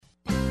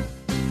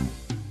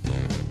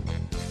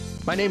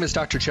My name is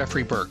Dr.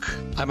 Jeffrey Burke.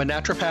 I'm a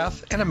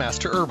naturopath and a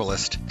master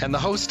herbalist and the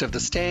host of the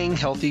Staying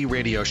Healthy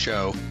radio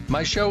show.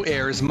 My show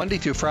airs Monday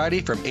through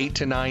Friday from 8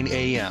 to 9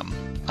 a.m.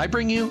 I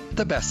bring you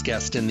the best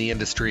guest in the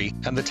industry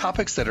and the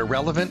topics that are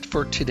relevant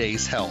for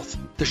today's health.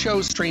 The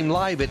shows stream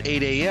live at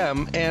 8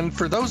 a.m. and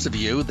for those of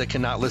you that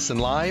cannot listen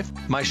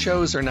live, my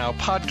shows are now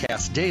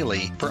podcast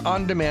daily for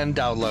on-demand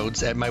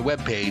downloads at my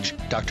webpage,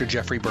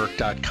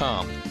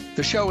 drjeffreyburke.com.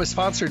 The show is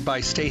sponsored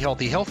by Stay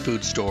Healthy Health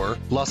Food Store,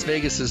 Las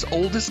Vegas's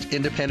oldest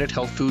independent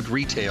health food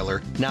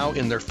retailer, now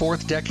in their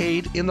fourth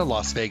decade in the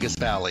Las Vegas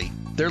Valley.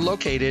 They're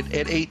located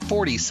at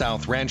 840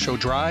 South Rancho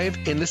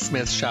Drive in the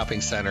Smith's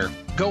Shopping Center.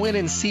 Go in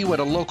and see what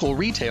a local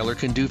retailer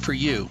can do for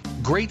you.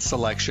 Great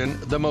selection,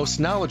 the most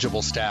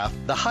knowledgeable staff,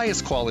 the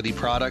highest quality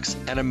products,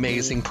 and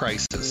amazing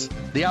prices.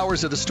 The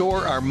hours of the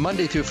store are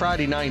Monday through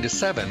Friday 9 to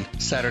 7,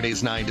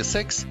 Saturdays 9 to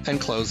 6, and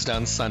closed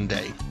on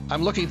Sunday.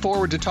 I'm looking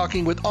forward to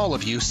talking with all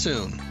of you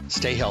soon.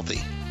 Stay healthy.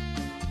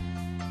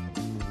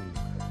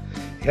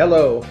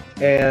 Hello,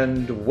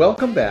 and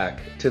welcome back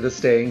to the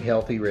Staying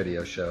Healthy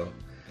radio show.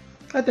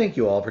 I thank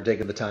you all for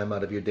taking the time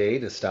out of your day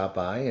to stop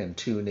by and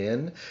tune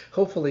in,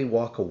 hopefully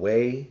walk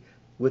away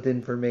with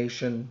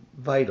information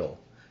vital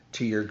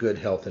to your good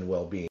health and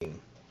well-being.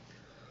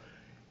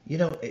 You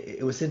know,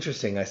 it was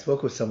interesting. I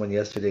spoke with someone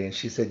yesterday and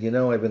she said,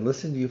 I've been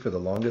listening to you for the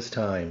longest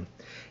time.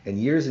 And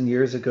years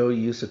ago, you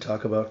used to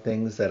talk about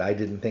things that I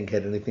didn't think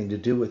had anything to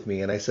do with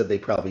me. And I said, they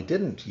probably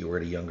didn't. You were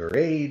at a younger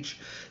age.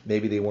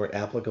 Maybe they weren't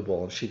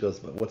applicable. And she goes,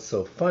 but what's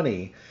so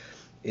funny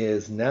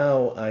is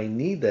now I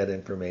need that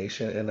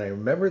information. And I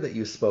remember that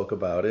you spoke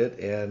about it.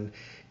 And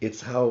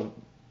it's how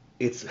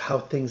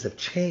things have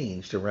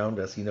changed around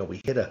us.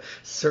 We hit a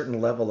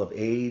certain level of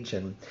age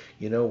and,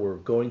 we're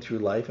going through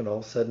life and all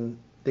of a sudden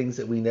things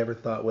that we never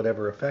thought would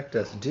ever affect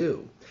us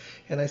do.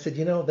 And I said,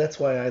 that's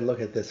why I look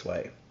at it this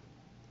way.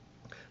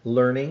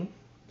 Learning,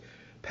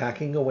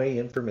 packing away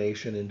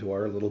information into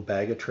our little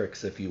bag of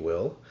tricks, if you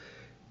will,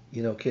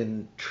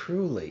 can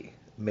truly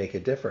make a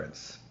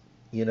difference.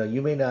 You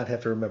may not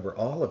have to remember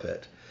all of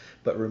it,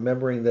 but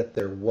remembering that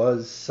there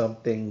was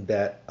something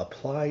that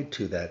applied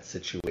to that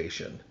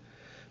situation,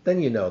 then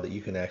you know that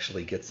you can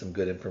actually get some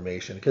good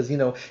information. Because,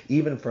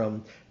 even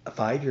from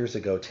 5 years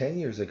ago, 10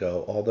 years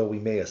ago, although we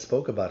may have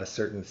spoke about a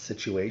certain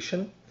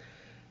situation,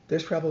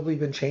 there's probably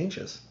been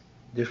changes.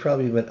 There's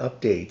probably been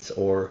updates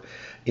or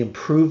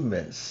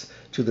improvements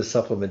to the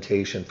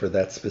supplementation for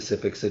that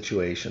specific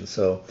situation.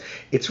 So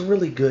it's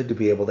really good to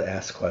be able to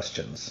ask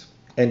questions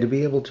and to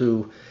be able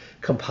to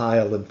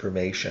compile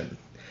information.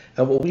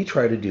 And what we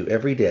try to do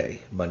every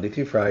day, Monday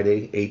through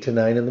Friday, 8 to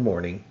 9 in the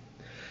morning,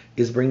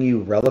 is bring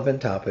you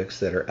relevant topics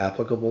that are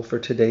applicable for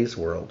today's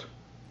world,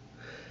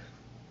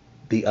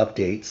 the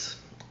updates,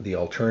 the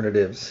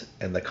alternatives,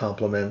 and the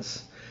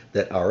complements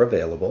that are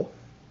available,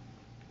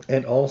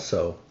 and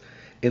also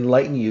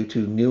enlighten you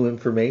to new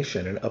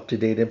information and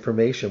up-to-date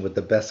information with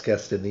the best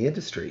guest in the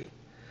industry.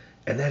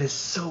 And that is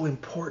so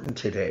important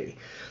today,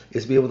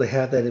 is be able to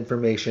have that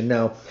information.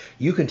 Now,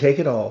 you can take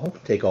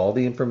all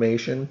the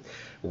information,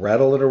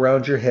 rattle it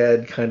around your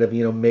head, kind of,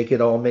 make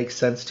it all make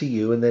sense to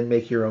you, and then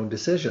make your own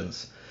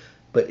decisions.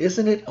 But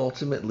isn't it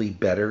ultimately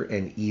better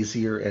and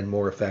easier and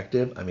more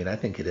effective? I mean, I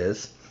think it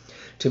is,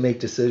 to make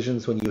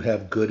decisions when you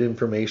have good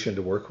information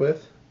to work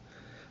with.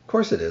 Of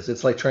course it is.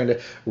 It's like trying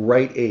to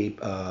write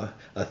a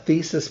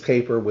thesis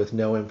paper with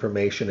no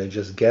information and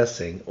just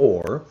guessing,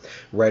 or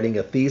writing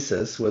a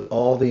thesis with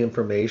all the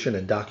information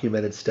and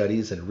documented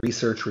studies and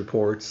research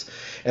reports,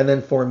 and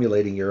then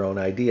formulating your own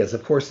ideas.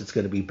 Of course it's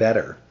going to be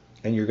better,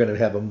 and you're going to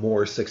have a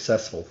more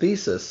successful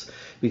thesis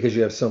because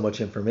you have so much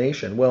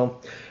information.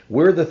 Well,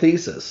 we're the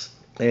thesis.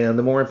 And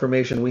the more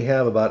information we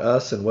have about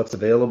us and what's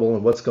available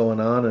and what's going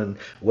on and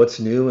what's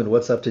new and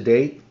what's up to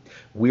date,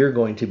 we're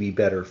going to be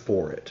better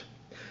for it.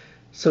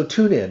 So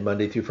tune in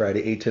Monday through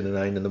Friday, 8 to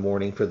 9 in the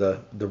morning for the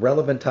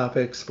relevant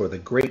topics, for the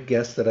great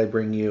guests that I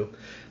bring you.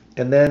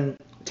 And then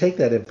take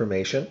that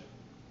information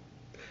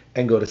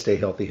and go to Stay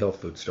Healthy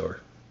Health Food Store.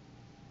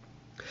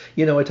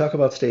 I talk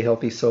about Stay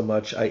Healthy so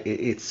much.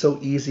 It's so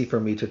easy for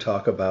me to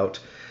talk about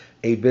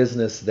a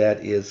business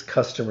that is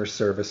customer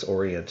service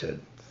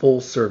oriented, full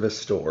service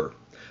store,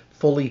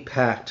 fully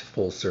packed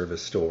full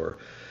service store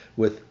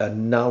with a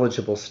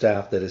knowledgeable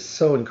staff that is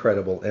so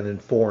incredible and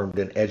informed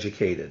and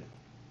educated,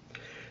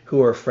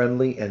 who are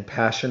friendly and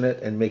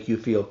passionate and make you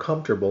feel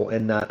comfortable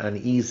and not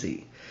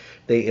uneasy.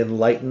 They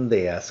enlighten,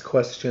 they ask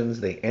questions,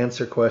 they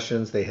answer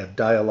questions, they have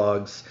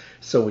dialogues.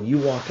 So when you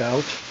walk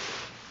out,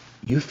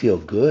 you feel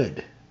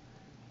good.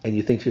 And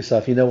you think to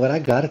yourself, you know what, I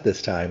got it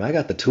this time. I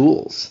got the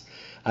tools.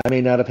 I may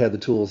not have had the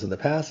tools in the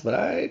past, but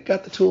I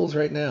got the tools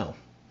right now.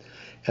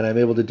 And I'm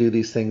able to do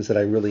these things that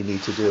I really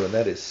need to do. And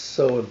that is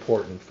so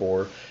important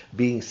for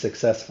being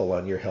successful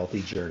on your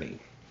healthy journey.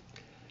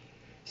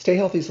 Stay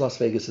Healthy is Las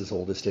Vegas's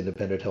oldest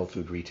independent health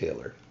food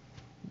retailer.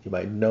 You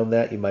might have known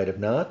that, you might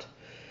have not.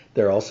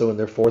 They're also in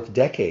their fourth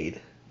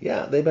decade.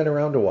 Yeah, they've been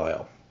around a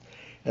while.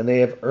 And they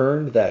have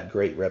earned that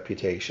great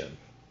reputation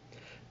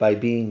by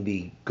being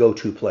the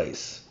go-to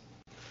place.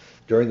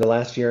 During the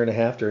last year and a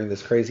half, during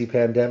this crazy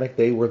pandemic,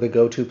 they were the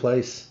go-to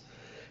place.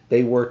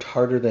 They worked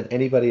harder than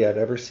anybody I've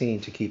ever seen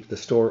to keep the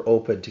store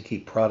open, to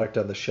keep product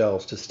on the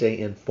shelves, to stay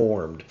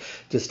informed,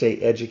 to stay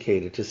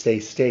educated, to stay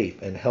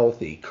safe and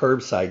healthy,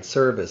 curbside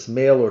service,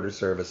 mail order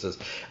services.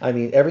 I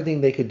mean, everything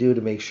they could do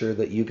to make sure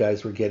that you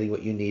guys were getting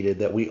what you needed,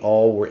 that we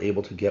all were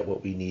able to get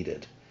what we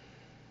needed.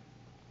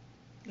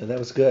 And that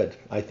was good.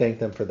 I thank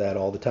them for that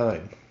all the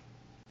time.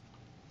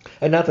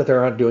 And not that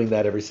they're not doing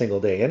that every single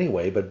day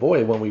anyway, but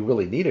boy, when we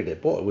really needed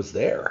it, boy, it was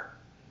there.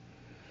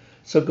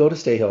 So go to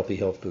Stay Healthy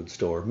Health Food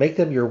Store. Make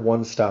them your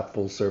one-stop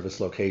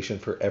full-service location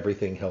for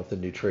everything health and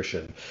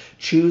nutrition.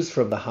 Choose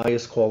from the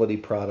highest quality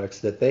products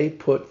that they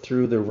put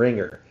through the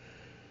ringer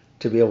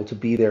to be able to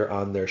be there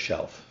on their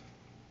shelf,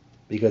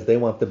 because they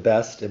want the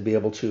best and be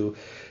able to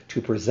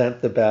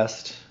present the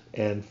best,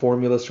 and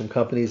formulas from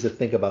companies that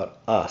think about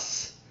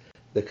us,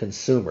 the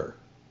consumer,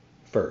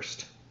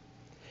 first.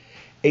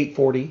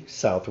 840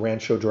 South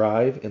Rancho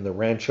Drive in the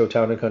Rancho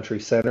Town and Country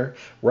Center,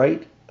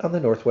 right on the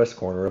northwest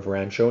corner of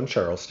Rancho and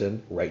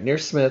Charleston, right near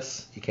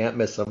Smith's. You can't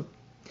miss them.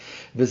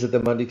 Visit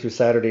them Monday through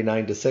Saturday,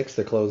 9 to 6.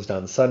 They're closed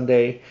on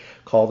Sunday.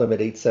 Call them at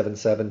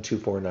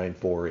 877-2494,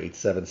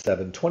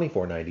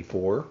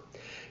 877-2494.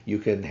 You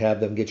can have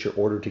them get your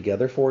order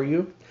together for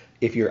you.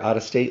 If you're out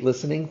of state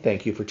listening,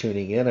 thank you for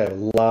tuning in. I have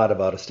a lot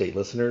of out of state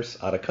listeners,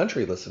 out of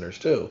country listeners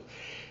too.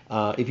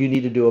 If you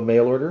need to do a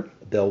mail order,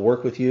 they'll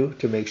work with you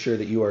to make sure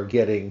that you are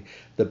getting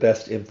the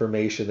best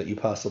information that you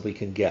possibly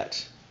can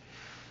get.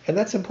 And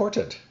that's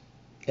important.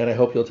 And I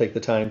hope you'll take the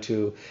time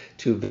to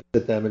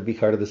visit them and be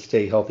part of the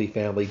Stay Healthy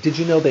family. Did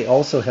you know they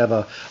also have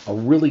a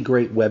really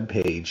great web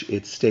page?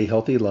 It's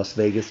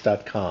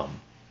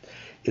stayhealthylasvegas.com.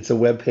 It's a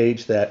web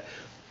page that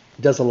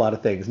does a lot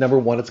of things. Number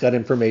one, it's got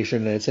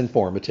information and it's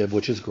informative,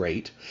 which is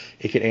great.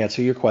 It can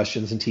answer your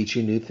questions and teach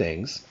you new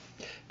things.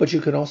 But you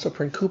can also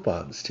print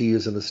coupons to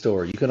use in the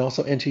store. You can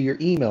also enter your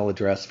email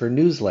address for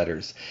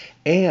newsletters.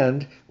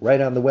 And right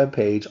on the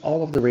webpage,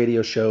 all of the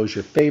radio shows,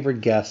 your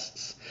favorite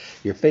guests,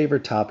 your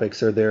favorite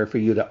topics are there for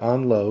you to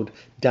unload,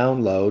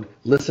 download,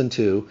 listen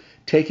to,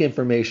 take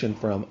information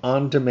from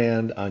on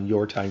demand on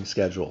your time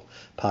schedule.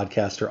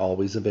 Podcasts are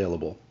always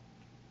available.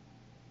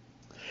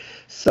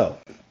 So,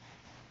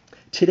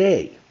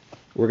 today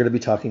we're going to be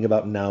talking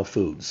about Now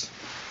Foods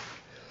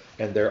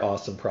and their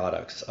awesome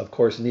products. Of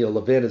course, Neil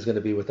Levin is going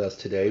to be with us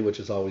today,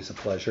 which is always a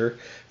pleasure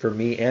for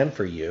me and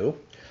for you.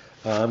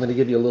 I'm going to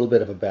give you a little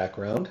bit of a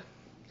background.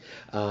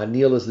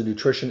 Neil is the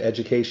Nutrition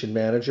Education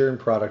Manager and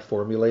Product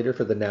Formulator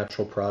for the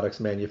natural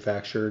products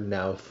manufacturer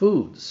Now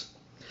Foods.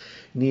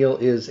 Neil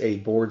is a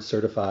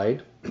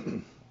board-certified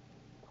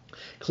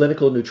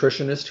clinical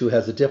nutritionist who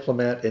has a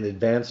diplomat in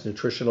advanced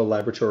nutritional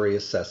laboratory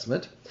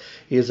assessment.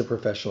 He is a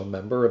professional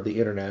member of the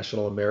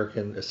International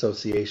American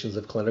Associations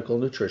of Clinical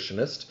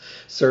Nutritionists,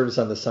 serves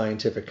on the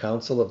Scientific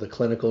Council of the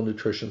Clinical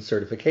Nutrition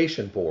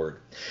Certification Board.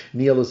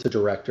 Neil is the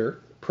director,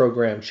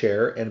 program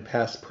chair, and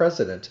past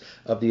president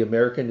of the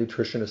American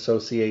Nutrition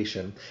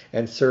Association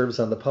and serves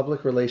on the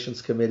Public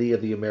Relations Committee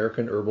of the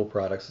American Herbal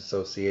Products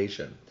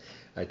Association.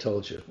 I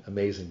told you,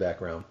 amazing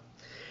background.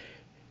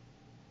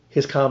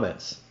 His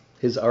comments.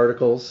 His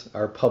articles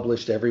are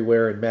published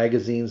everywhere in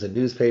magazines and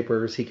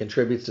newspapers. He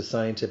contributes to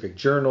scientific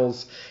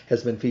journals,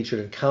 has been featured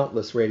in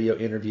countless radio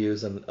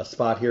interviews and a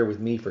spot here with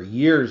me for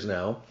years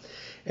now,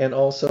 and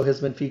also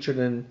has been featured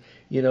in,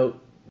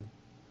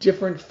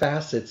 different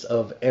facets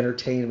of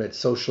entertainment,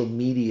 social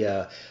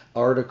media,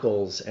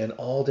 articles, and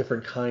all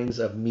different kinds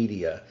of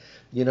media.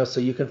 So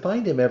you can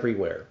find him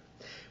everywhere.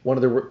 One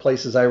of the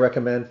places I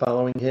recommend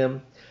following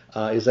him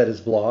is at his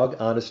blog,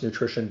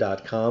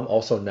 honestnutrition.com,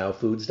 also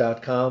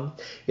nowfoods.com.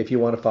 If you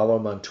want to follow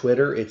him on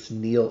Twitter, it's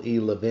Neil E.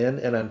 Levin.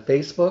 And on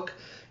Facebook,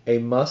 a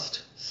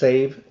must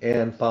save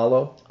and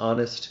follow,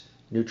 Honest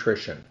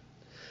Nutrition.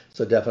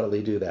 So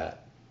definitely do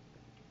that.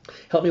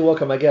 Help me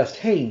welcome my guest.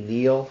 Hey,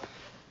 Neil.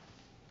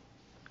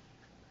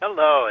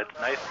 Hello, it's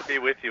nice to be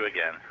with you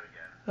again.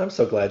 I'm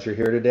so glad you're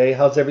here today.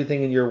 How's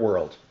everything in your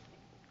world?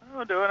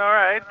 Oh, doing all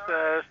right.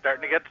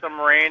 Starting to get some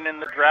rain in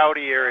the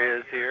droughty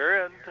areas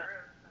here, and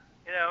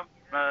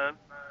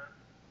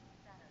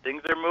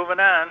things are moving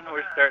on.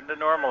 We're starting to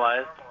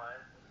normalize.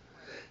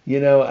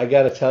 I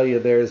got to tell you,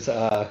 there's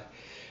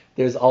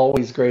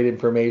always great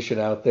information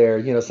out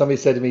there. Somebody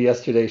said to me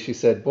yesterday, she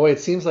said, "Boy, it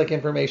seems like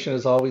information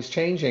is always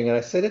changing." And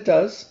I said, "It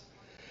does."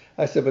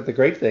 I said, "But the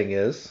great thing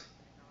is,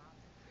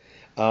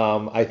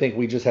 I think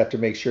we just have to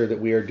make sure that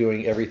we are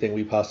doing everything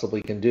we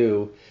possibly can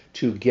do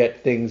to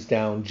get things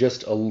down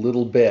just a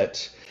little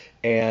bit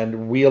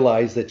and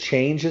realize that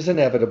change is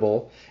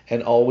inevitable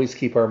and always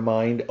keep our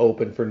mind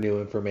open for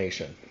new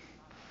information."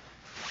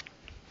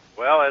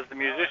 Well, as the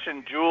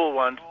musician Jewel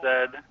once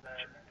said,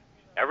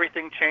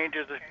 everything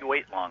changes if you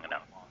wait long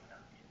enough.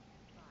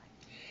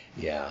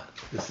 Yeah,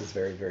 this is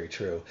very, very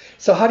true.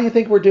 So how do you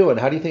think we're doing?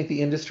 How do you think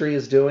the industry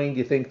is doing? Do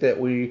you think that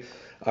we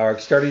are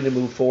starting to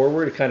move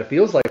forward? It kind of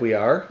feels like we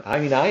are. I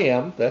mean, I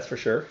am, that's for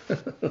sure.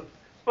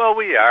 Well,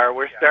 we are.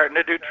 We're starting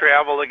to do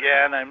travel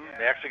again. I'm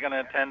actually going to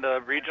attend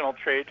a regional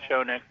trade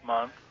show next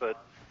month. But,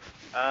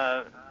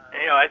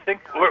 I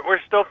think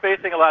we're still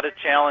facing a lot of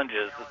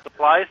challenges. The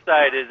supply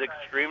side is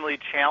extremely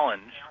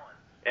challenged.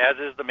 as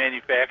is the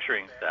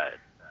manufacturing side.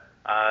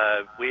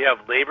 We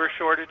have labor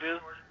shortages.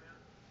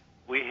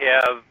 We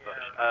have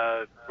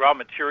raw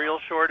material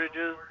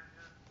shortages,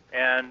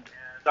 and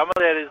some of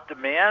that is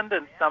demand,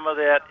 and some of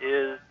that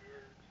is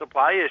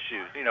supply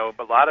issues.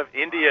 A lot of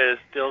India is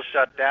still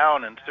shut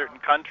down in certain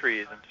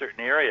countries and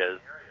certain areas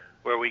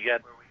where we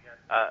get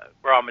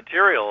raw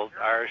materials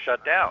are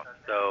shut down.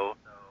 So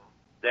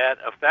that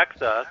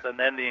affects us, and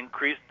then the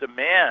increased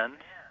demand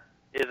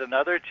is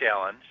another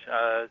challenge.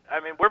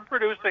 We're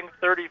producing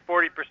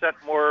 30-40%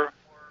 more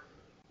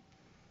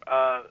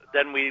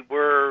than we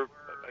were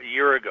a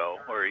year ago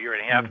or a year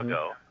and a half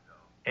ago,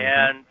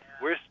 and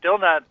we're still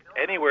not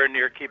anywhere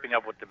near keeping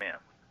up with demand.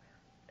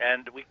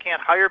 And we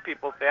can't hire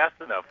people fast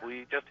enough.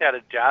 We just had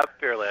a job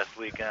fair last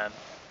weekend.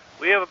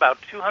 We have about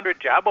 200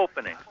 job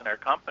openings in our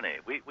company.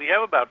 We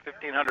have about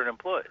 1,500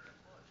 employees.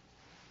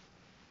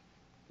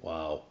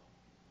 Wow.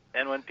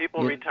 And when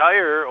people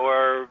retire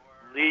or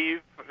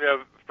leave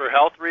for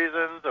health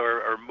reasons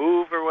or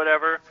move or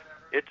whatever,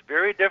 it's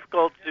very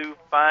difficult to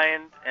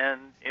find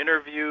and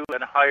interview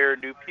and hire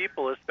new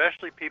people,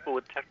 especially people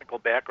with technical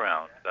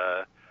backgrounds.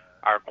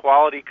 Our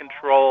quality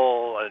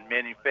control and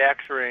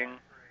manufacturing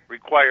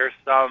requires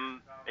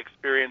some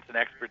experience and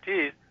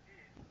expertise,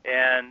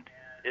 and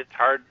it's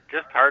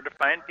just hard to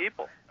find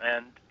people.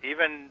 And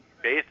even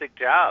basic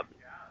jobs,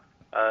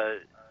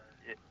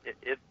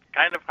 it's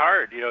kind of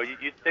hard.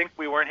 You'd think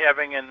we weren't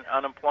having an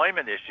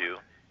unemployment issue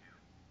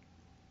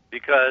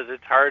because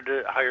it's hard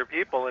to hire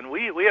people. And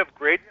we have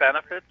great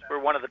benefits. We're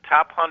one of the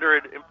top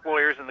 100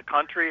 employers in the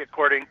country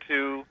according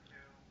to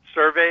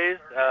surveys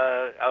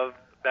of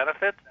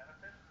benefits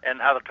and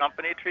how the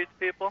company treats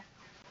people.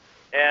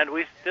 And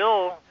we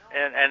still,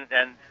 and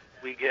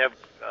we have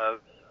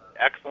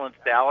excellent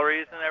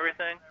salaries and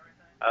everything,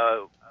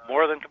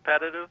 more than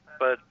competitive,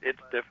 but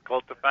it's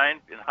difficult to find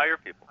and hire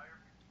people.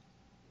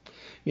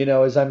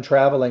 As I'm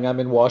traveling, I'm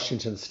in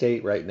Washington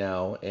State right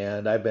now,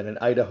 and I've been in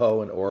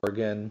Idaho and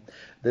Oregon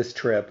this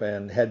trip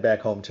and head back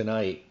home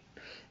tonight.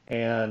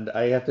 And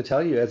I have to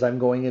tell you, as I'm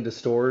going into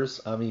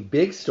stores,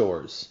 big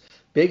stores,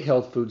 big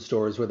health food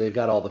stores where they've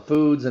got all the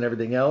foods and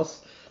everything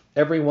else,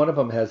 every one of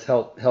them has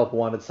help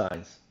wanted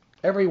signs.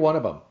 Every one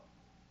of them.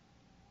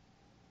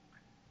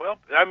 Well,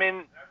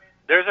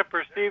 there's a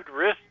perceived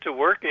risk to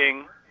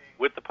working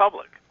with the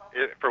public,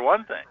 for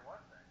one thing.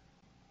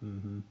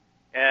 Mm-hmm.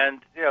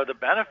 And, the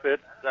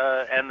benefits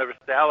and the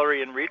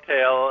salary in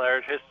retail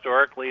are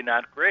historically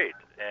not great.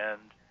 And,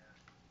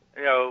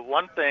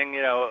 one thing,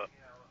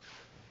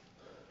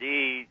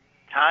 the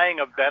tying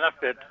of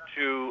benefits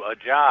to a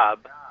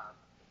job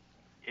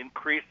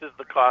increases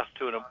the cost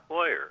to an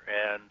employer.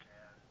 And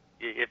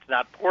it's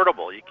not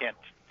portable. You can't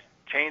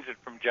change it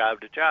from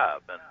job to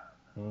job. And,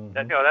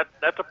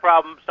 that's a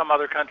problem some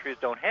other countries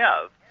don't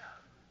have.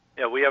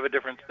 We have a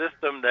different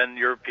system than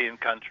European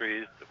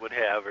countries would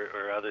have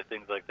or other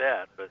things like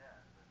that. But,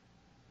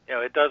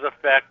 it does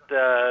affect,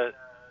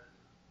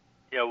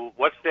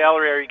 what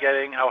salary are you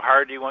getting? How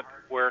hard do you want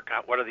to work?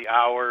 What are the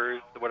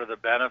hours? What are the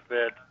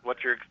benefits?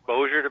 What's your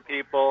exposure to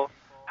people?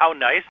 How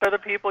nice are the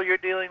people you're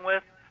dealing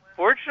with?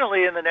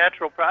 Fortunately, in the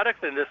natural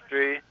products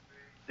industry,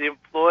 the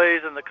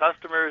employees and the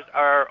customers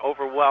are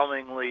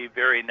overwhelmingly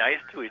very nice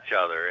to each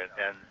other.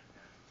 And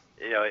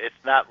it's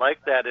not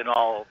like that in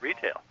all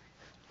retail.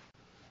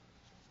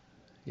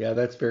 Yeah,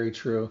 that's very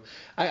true.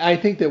 I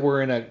think that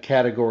we're in a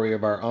category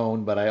of our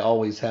own, but I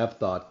always have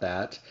thought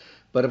that.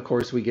 But of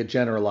course, we get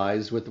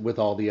generalized with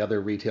all the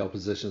other retail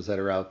positions that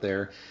are out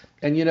there.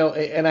 And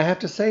and I have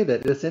to say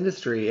that this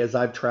industry, as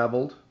I've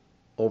traveled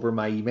over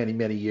my many,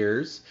 many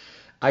years,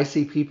 I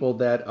see people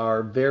that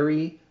are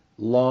very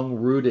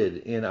long-rooted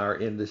in our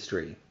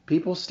industry.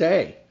 People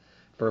stay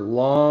for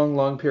long,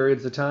 long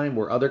periods of time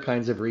where other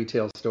kinds of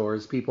retail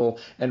stores, people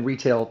and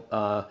retail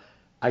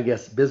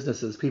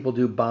businesses, people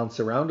do bounce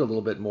around a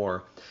little bit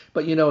more.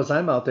 But as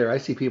I'm out there, I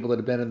see people that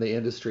have been in the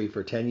industry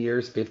for 10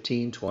 years,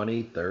 15,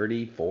 20,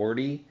 30,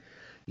 40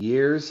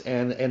 years,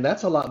 and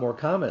that's a lot more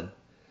common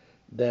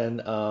than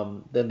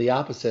the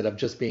opposite of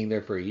just being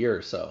there for a year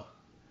or so.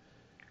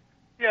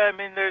 Yeah,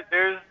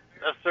 there's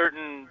a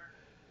certain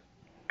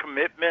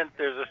commitment,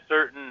 there's a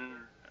certain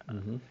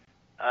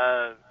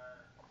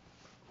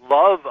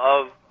love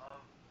of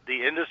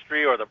the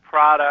industry or the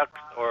product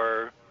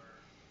or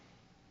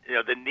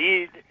the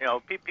need.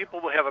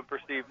 People will have a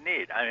perceived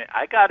need.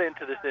 I got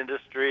into this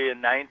industry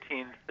in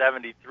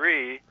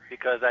 1973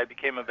 because I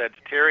became a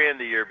vegetarian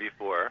the year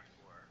before,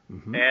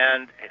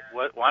 and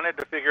wanted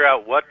to figure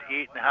out what to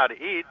eat and how to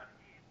eat.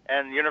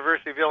 And the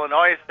University of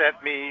Illinois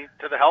sent me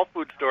to the health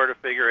food store to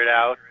figure it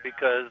out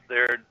because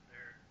their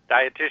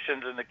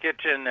dietitians in the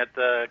kitchen at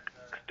the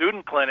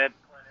student clinic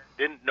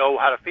didn't know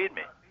how to feed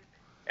me,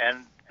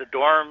 and the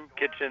dorm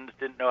kitchens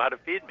didn't know how to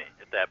feed me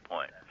at that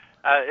point.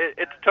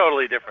 It's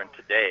totally different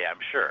today, I'm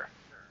sure.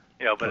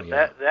 But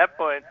at that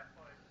point,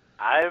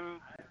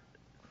 I'm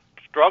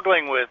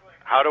struggling with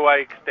how do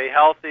I stay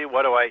healthy?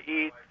 What do I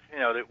eat?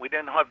 That we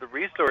didn't have the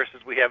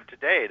resources we have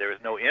today. There was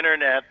no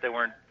internet. There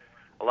weren't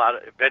a lot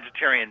of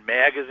vegetarian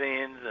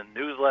magazines and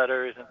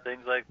newsletters and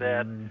things like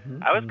that.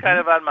 I was kind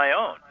of on my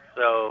own.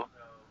 So,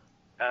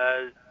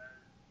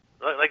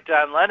 like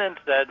John Lennon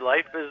said,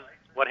 life is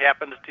what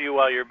happens to you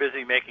while you're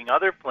busy making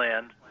other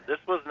plans. This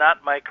was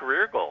not my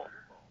career goal,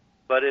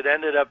 but it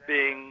ended up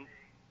being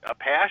a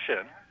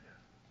passion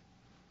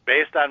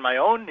based on my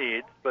own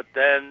needs, but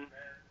then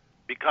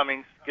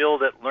becoming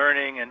skilled at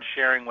learning and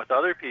sharing with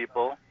other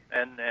people,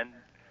 and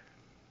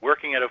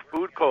working at a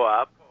food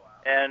co-op,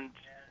 and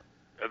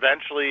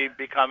eventually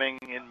becoming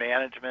in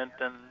management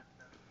and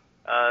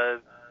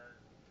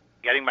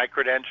getting my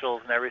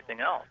credentials and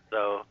everything else.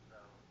 So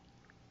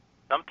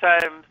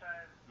sometimes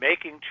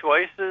making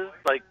choices,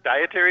 like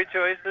dietary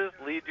choices,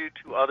 lead you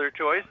to other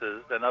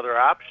choices and other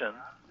options,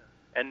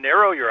 and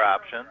narrow your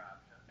options,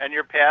 and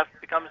your path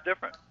becomes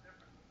different.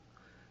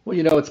 Well,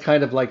 it's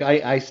kind of like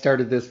I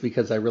started this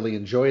because I really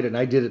enjoyed it, and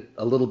I did it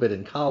a little bit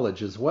in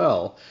college as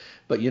well.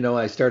 But,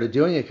 I started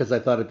doing it because I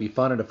thought it'd be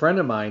fun, and a friend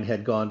of mine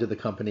had gone to the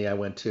company I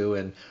went to,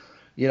 and,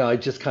 I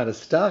just kind of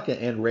stuck.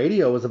 And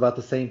radio was about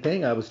the same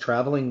thing. I was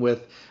traveling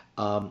with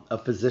a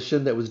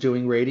physician that was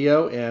doing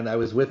radio, and I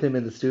was with him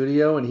in the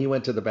studio, and he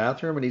went to the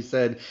bathroom, and he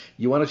said,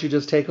 why don't you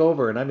just take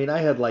over? And I mean, I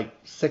had like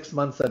 6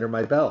 months under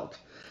my belt.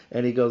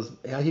 And he goes,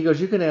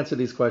 you can answer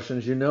these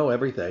questions. You know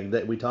everything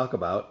that we talk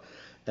about,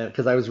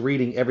 because I was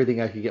reading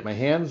everything I could get my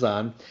hands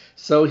on.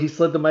 So he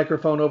slid the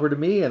microphone over to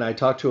me, and I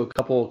talked to a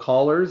couple of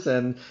callers.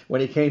 And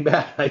when he came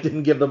back, I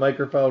didn't give the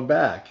microphone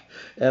back,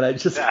 and I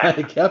just kind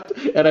of kept.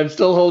 And I'm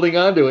still holding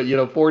on to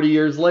it, 40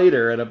 years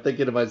later. And I'm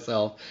thinking to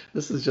myself,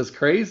 this is just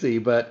crazy.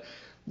 But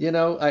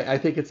I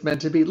think it's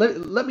meant to be.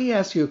 Let me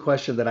ask you a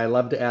question that I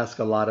love to ask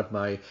a lot of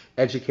my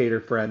educator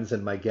friends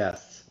and my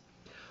guests.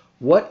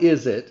 What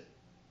is it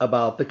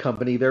about the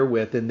company they're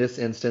with, in this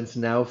instance,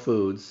 Now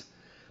Foods,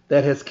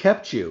 that has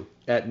kept you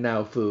at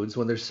Now Foods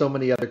when there's so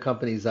many other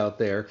companies out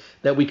there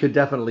that we could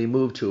definitely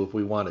move to if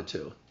we wanted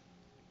to?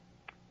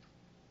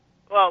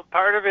 Well,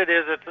 part of it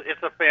is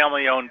it's a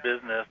family-owned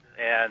business,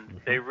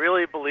 and they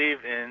really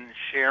believe in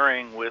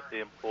sharing with the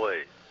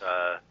employees.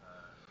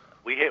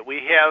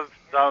 We have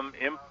some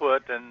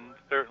input and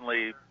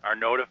certainly are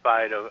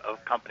notified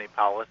of company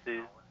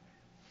policies.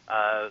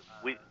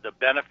 The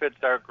benefits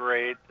are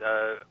great.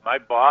 My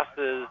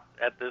bosses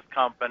at this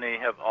company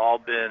have all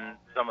been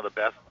some of the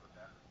best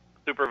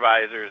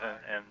supervisors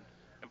and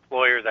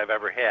employers I've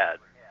ever had.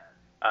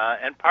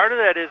 And part of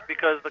that is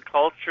because the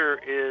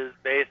culture is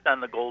based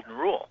on the golden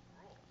rule.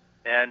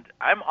 And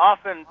I'm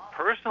often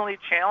personally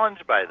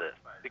challenged by this,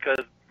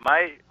 because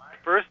my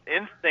first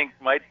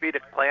instinct might be to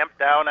clamp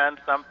down on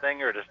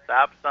something, or to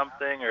stop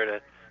something, or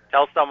to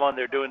tell someone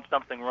they're doing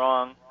something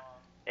wrong.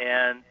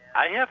 And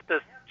I have to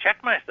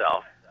check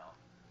myself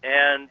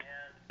and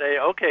say,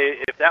 okay,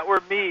 if that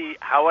were me,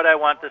 how would I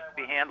want this to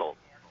be handled?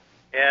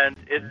 And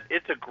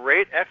it's a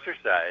great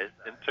exercise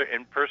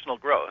in personal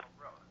growth,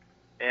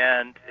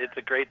 and it's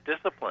a great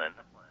discipline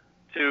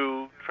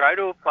to try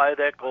to apply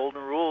that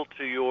golden rule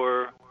to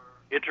your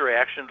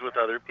interactions with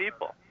other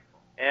people.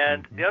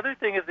 And the other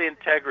thing is the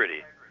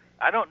integrity.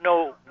 I don't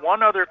know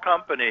one other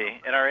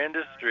company in our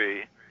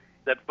industry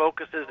that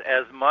focuses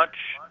as much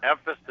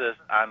emphasis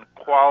on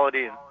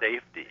quality and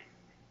safety.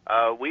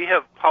 We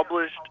have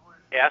published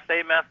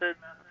assay methods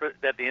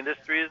that the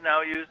industry is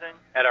now using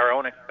at our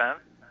own expense.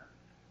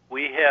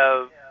 We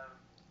have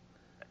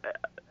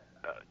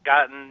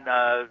gotten,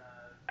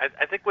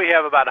 I think we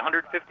have about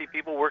 150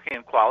 people working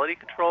in quality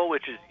control,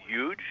 which is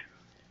huge.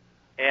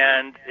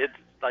 And it's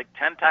like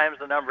 10 times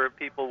the number of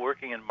people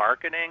working in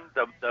marketing.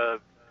 The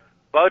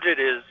budget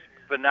is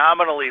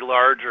phenomenally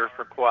larger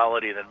for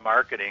quality than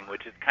marketing,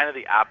 which is kind of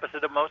the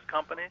opposite of most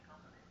companies.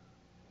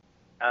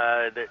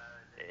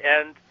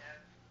 And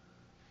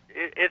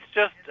it's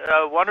just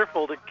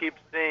wonderful to keep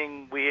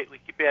seeing we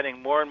keep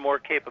adding more and more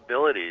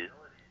capabilities.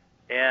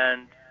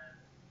 And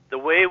the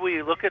way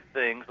we look at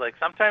things, like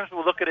sometimes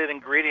we'll look at an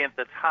ingredient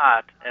that's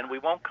hot and we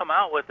won't come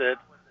out with it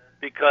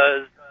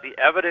because the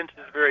evidence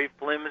is very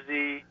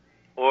flimsy,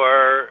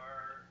 or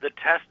the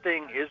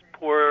testing is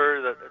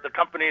poor. The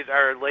companies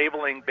are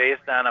labeling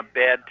based on a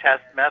bad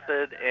test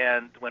method,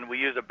 and when we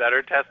use a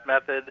better test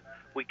method,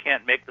 we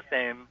can't make the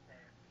same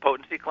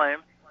potency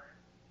claim.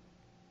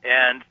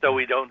 And so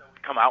we don't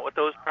come out with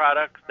those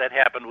products. That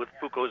happened with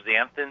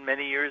fucoxanthin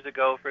many years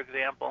ago, for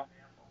example.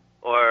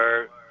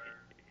 Or,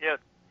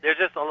 there's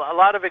just a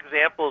lot of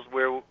examples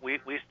where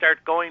we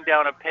start going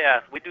down a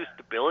path. We do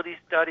stability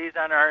studies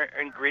on our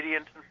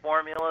ingredients and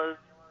formulas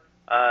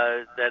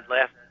that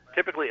last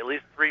typically at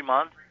least 3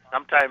 months,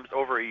 sometimes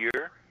over a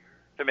year,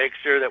 to make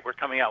sure that we're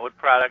coming out with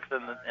products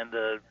and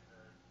the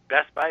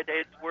best by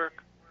dates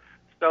work.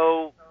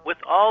 So with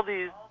all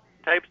these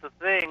types of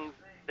things,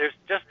 there's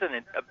just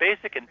a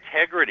basic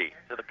integrity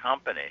to the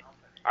company.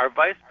 Our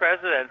vice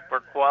president for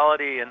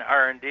quality and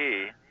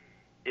R&D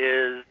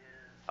is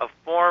a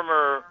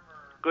former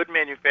good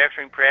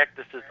manufacturing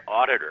practices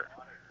auditor.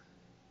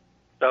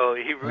 So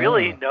he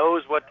really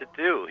knows what to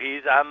do.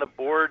 He's on the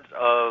boards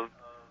of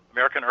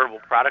American Herbal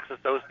Products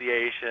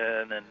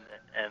Association and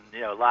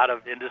a lot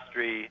of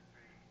industry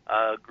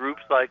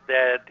groups like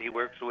that. He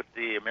works with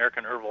the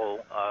American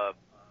Herbal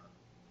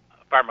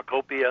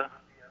Pharmacopoeia.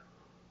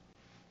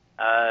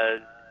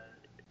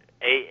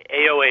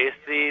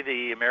 AOAC,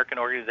 the American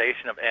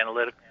Organization of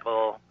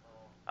Analytical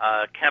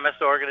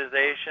Chemists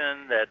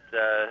organization,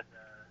 that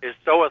is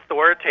so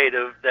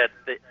authoritative that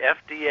the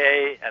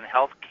FDA and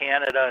Health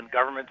Canada and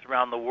governments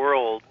around the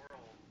world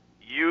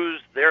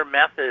use their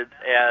methods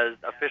as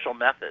official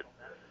methods.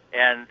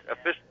 And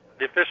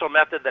the official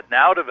method that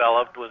now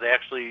developed was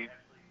actually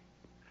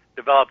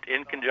developed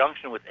in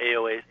conjunction with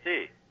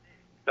AOAC.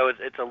 So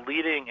it's a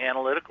leading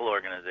analytical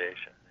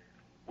organization.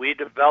 We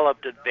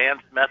developed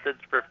advanced methods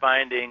for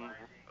finding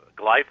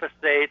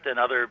glyphosate and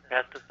other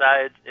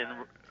pesticides in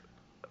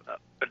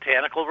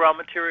botanical raw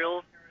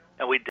materials,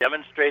 and we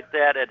demonstrate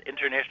that at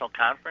international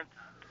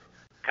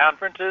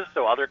conferences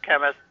so other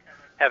chemists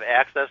have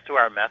access to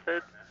our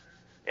methods.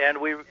 And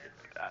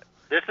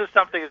this is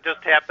something that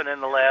just happened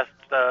in the last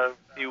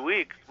few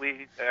weeks.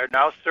 We are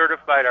now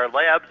certified, our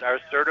labs are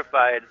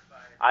certified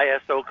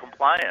ISO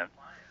compliant,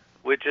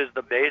 which is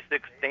the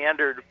basic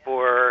standard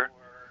for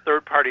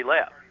third-party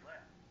labs.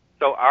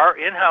 So our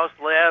in-house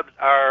labs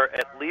are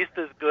at least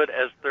as good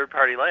as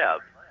third-party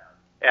labs,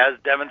 as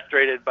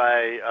demonstrated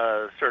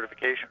by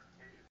certification.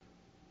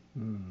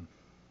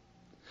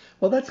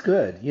 Well, that's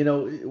good. You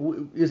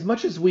know, as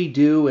much as we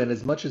do and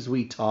as much as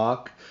we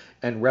talk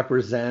and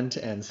represent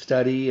and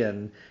study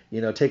and, you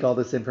know, take all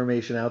this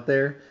information out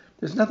there,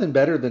 there's nothing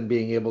better than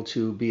being able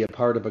to be a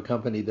part of a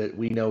company that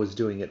we know is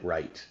doing it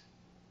right.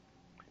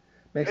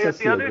 Makes us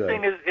feel good. The other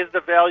thing is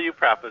the value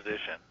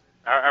proposition.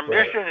 Our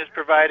mission is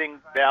providing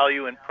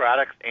value in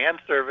products and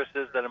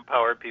services that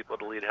empower people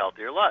to lead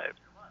healthier lives.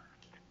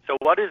 So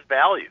what is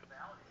value?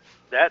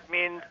 That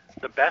means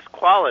the best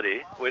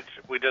quality, which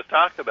we just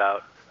talked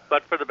about,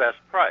 but for the best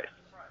price.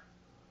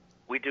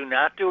 We do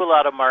not do a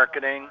lot of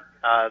marketing.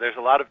 There's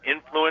a lot of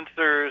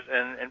influencers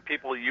and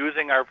people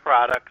using our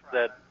products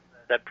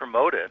that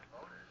promote it.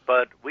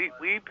 But we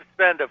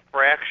spend a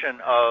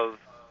fraction of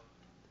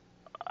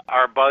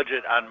our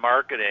budget on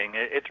marketing.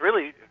 It's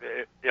really,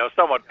 you know,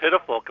 somewhat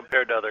pitiful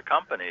compared to other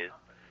companies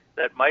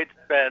that might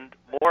spend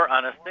more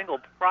on a single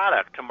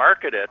product to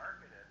market it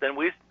than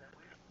we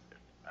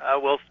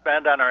will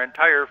spend on our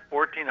entire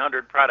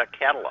 1,400 product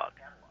catalog.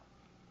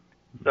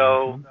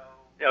 So,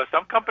 you know,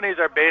 some companies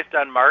are based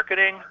on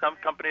marketing, some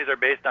companies are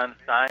based on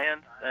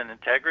science and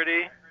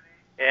integrity,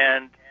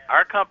 and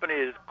our company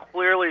is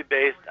clearly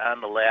based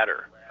on the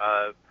latter.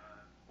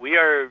 We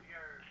are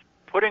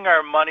putting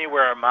our money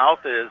where our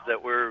mouth is.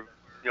 That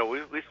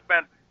we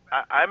spent,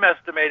 I'm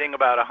estimating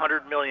about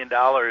 $100 million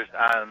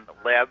on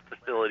lab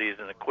facilities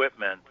and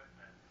equipment.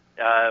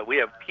 We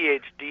have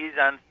PhDs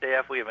on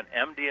staff, we have an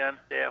MD on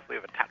staff, we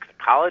have a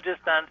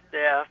toxicologist on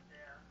staff,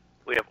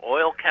 we have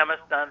oil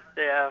chemists on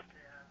staff.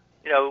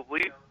 You know,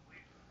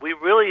 we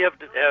really have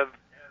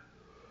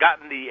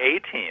gotten the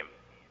A-team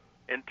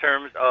in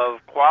terms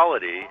of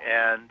quality,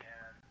 and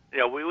you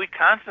know, we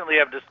constantly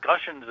have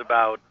discussions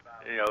about,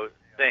 you know,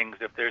 things.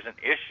 If there's an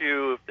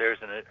issue, if there's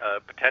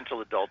a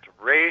potential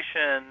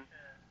adulteration,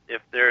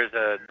 if there's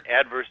an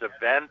adverse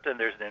event and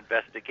there's an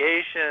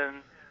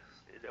investigation,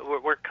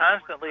 we're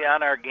constantly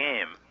on our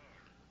game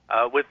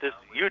with this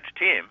huge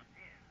team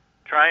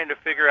trying to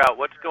figure out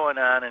what's going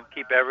on and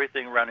keep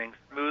everything running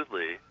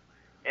smoothly.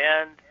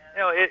 And, you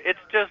know, it's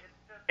just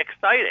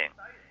exciting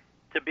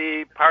to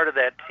be part of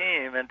that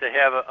team and to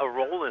have a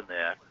role in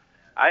that.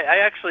 I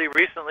actually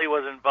recently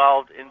was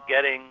involved in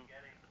getting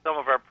some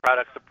of our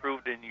products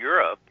approved in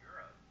Europe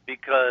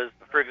because,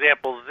 for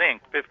example,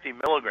 zinc, 50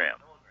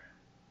 milligrams.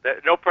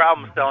 No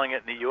problem selling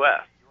it in the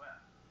U.S.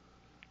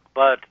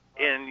 But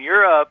in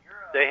Europe,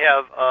 they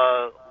have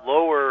a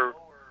lower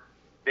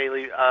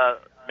daily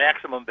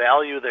maximum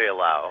value they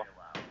allow,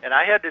 and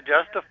I had to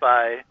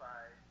justify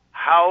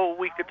how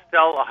we could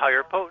sell a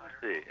higher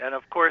potency. And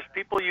of course,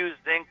 people use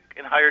zinc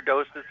in higher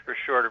doses for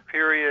shorter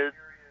periods.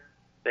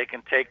 They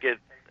can take it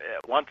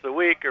once a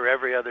week or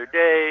every other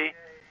day.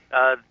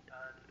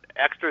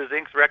 Extra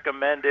zinc's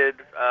recommended,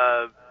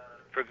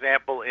 for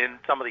example, in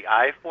some of the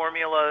eye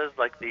formulas,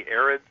 like the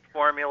AREDS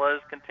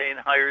formulas contain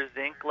higher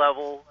zinc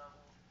levels.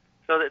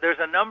 So there's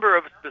a number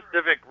of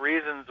specific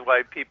reasons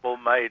why people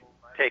might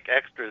take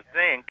extra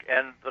zinc,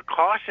 and the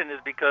caution is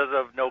because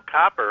of no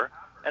copper,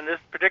 and this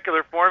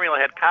particular formula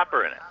had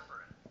copper in it.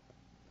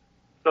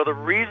 So the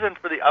reason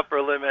for the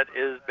upper limit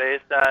is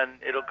based on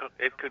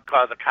it could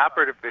cause a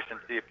copper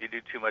deficiency if you do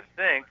too much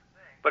zinc,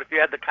 but if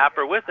you add the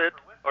copper with it,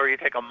 or you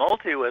take a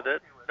multi with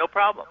it, no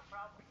problem.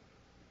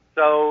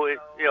 So,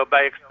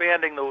 by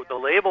expanding the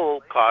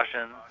label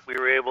cautions, we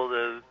were able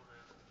to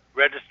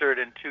register it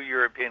in 2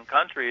 European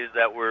countries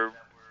that were,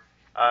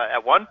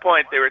 at one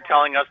point, they were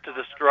telling us to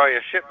destroy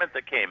a shipment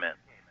that came in.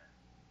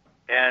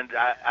 And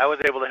I was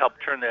able to help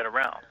turn that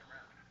around.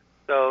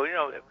 So,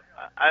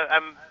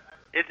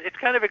 it's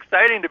kind of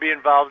exciting to be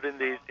involved in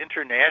these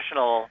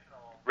international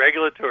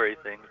regulatory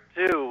things,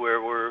 too,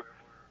 where we're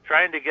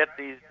trying to get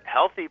these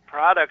healthy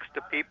products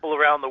to people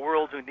around the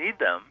world who need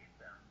them.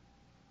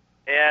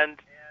 And,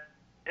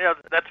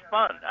 that's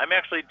fun. I'm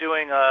actually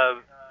doing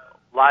a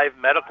live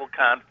medical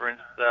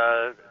conference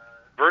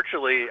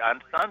virtually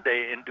on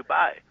Sunday in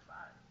Dubai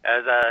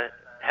as a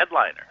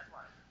headliner.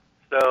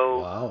 So,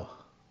 wow.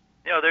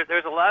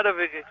 there's a lot of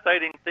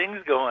exciting things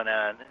going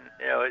on.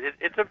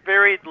 It's a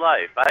varied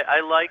life.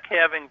 I like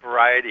having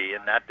variety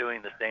and not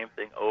doing the same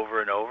thing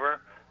over and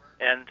over,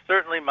 and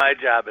certainly my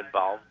job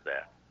involves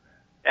that.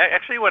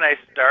 Actually, when I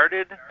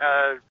started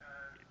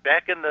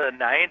back in the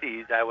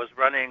 90s, I was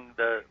running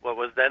what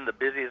was then the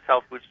busiest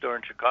health food store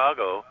in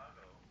Chicago,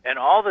 and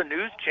all the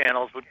news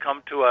channels would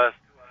come to us,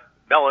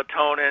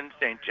 melatonin,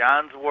 St.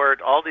 John's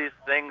wort, all these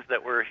things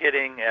that were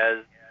hitting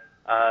as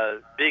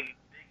big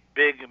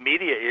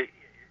media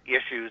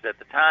issues at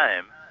the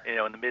time,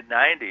 in the mid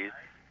 90s.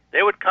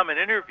 They would come and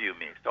interview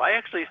me. So I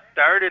actually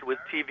started with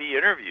TV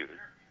interviews,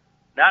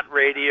 not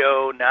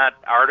radio, not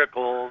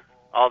articles,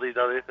 all these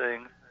other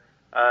things.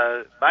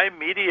 My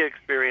media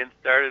experience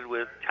started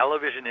with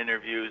television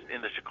interviews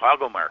in the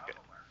Chicago market.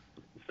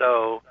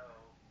 So,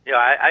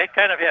 I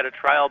kind of had a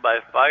trial by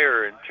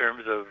fire in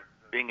terms of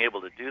being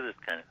able to do this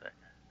kind of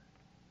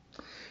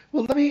thing.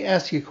 Well, let me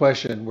ask you a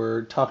question.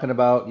 We're talking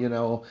about,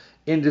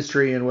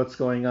 industry and what's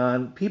going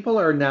on. People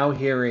are now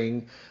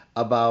hearing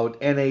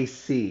about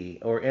NAC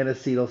or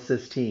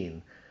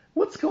N-acetylcysteine.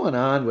 What's going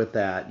on with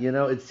that?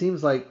 It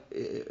seems like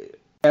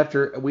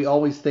after we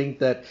always think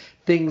that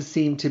things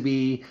seem to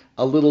be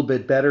a little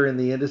bit better in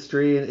the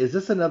industry. Is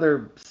this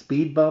another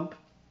speed bump?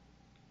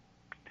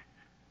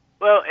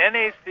 Well,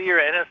 NAC or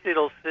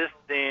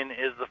N-acetylcysteine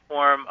is the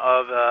form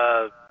of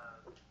a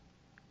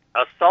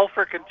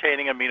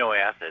sulfur-containing amino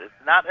acid.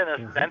 It's not an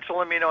essential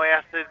amino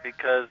acid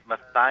because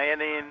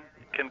methionine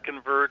can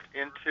convert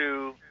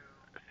into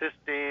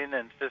cysteine,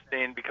 and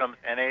cysteine becomes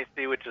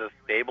NAC, which is a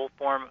stable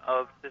form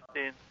of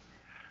cysteine.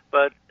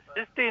 But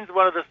cysteine is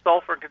one of the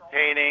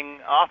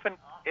sulfur-containing, often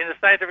in the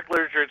scientific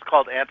literature, it's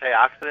called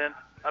antioxidant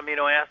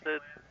amino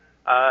acid.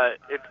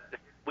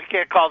 We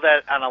can't call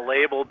that on a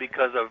label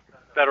because of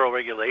federal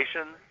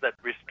regulations that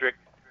restrict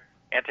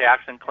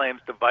antioxidant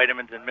claims to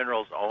vitamins and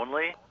minerals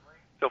only.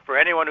 So for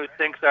anyone who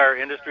thinks our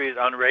industry is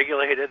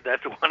unregulated,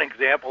 that's one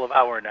example of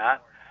how we're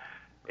not.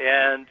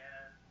 And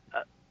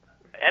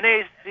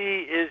NAC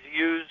is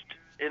used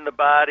in the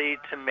body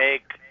to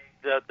make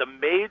the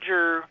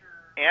major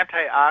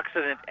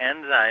antioxidant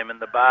enzyme in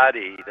the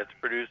body that's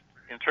produced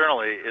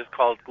internally is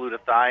called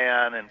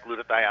glutathione and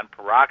glutathione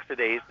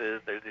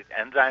peroxidases. There's these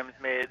enzymes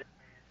made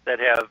that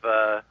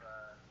have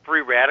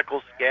free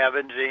radical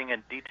scavenging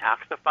and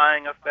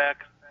detoxifying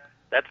effects.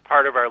 That's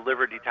part of our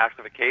liver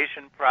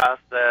detoxification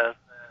process.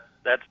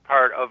 That's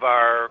part of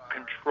our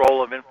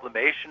control of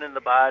inflammation in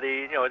the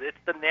body. It's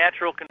the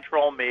natural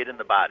control made in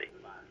the body.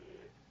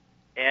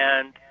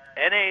 And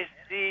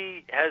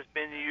NAC has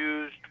been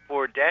used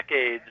for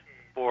decades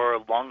for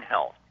lung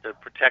health, to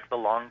protect the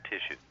lung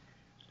tissue.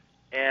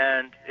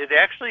 And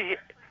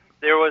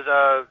there was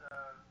a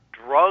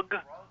drug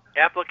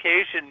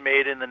application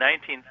made in the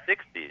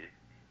 1960s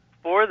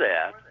for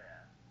that,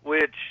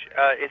 which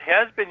it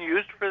has been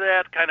used for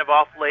that kind of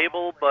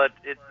off-label, but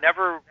it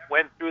never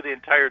went through the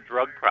entire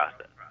drug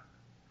process.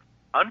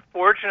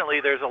 Unfortunately,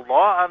 there's a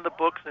law on the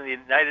books in the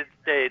United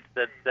States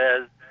that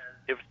says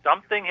if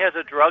something has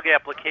a drug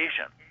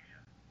application,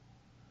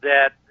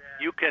 that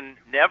you can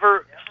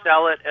never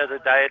sell it as a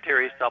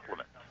dietary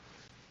supplement.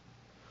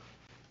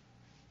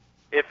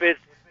 If it's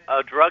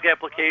a drug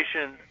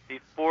application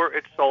before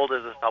it's sold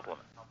as a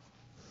supplement.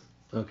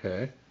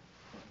 Okay.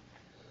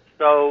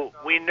 So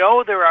we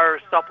know there are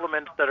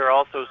supplements that are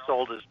also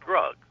sold as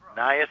drugs.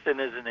 Niacin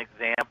is an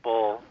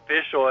example.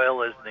 Fish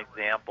oil is an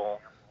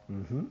example.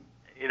 Mm-hmm.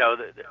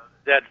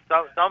 That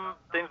some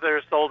things that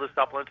are sold as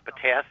supplements,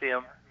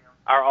 potassium,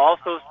 are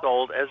also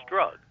sold as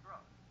drugs.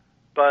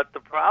 But the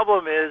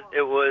problem is,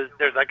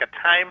 there's like a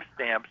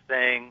timestamp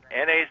saying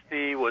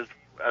NAC was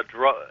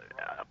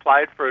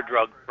applied for a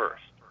drug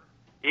first,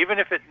 even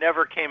if it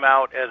never came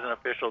out as an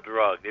official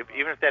drug,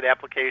 even if that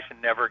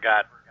application never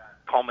got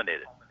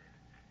culminated.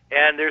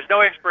 And there's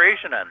no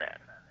expiration on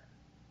that.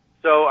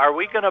 So are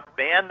we going to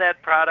ban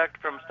that product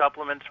from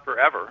supplements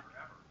forever?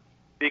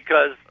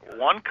 Because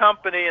one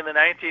company in the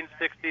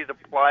 1960s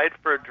applied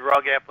for a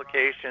drug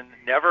application,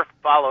 never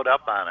followed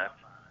up on it.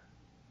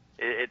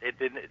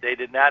 They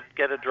did not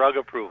get a drug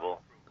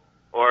approval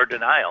or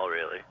denial,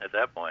 really, at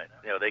that point.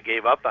 They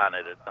gave up on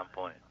it at some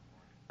point.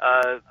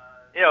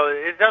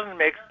 It doesn't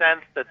make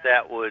sense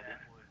that would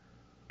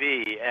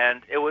be.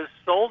 And it was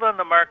sold on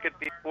the market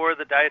before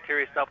the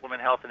Dietary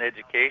Supplement Health and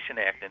Education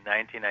Act in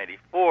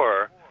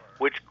 1994,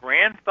 which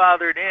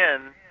grandfathered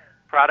in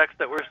products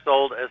that were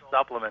sold as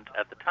supplements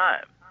at the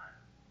time.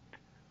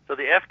 So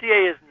the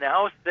FDA is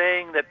now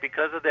saying that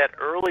because of that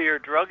earlier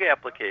drug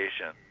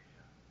application,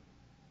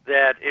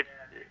 that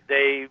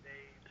they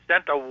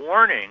sent a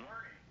warning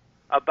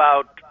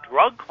about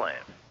drug claims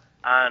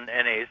on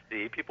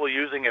NAC, people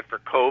using it for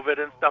COVID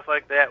and stuff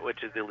like that,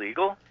 which is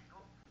illegal,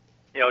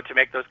 to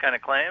make those kind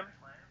of claims.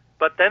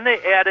 But then they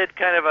added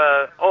kind of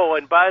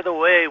and by the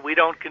way, we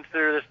don't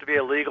consider this to be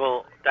a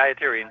legal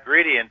dietary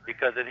ingredient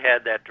because it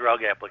had that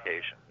drug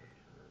application.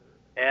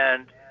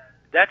 And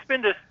that's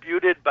been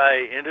disputed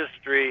by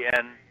industry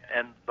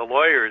and the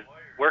lawyers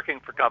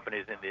working for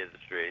companies in the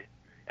industry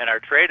and our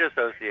trade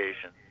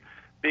association.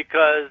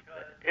 because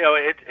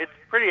it's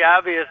pretty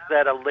obvious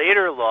that a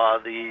later law,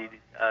 the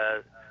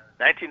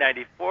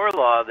 1994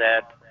 law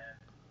that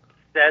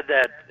said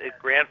that it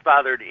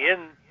grandfathered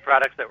in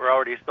products that were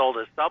already sold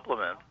as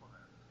supplements,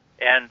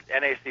 and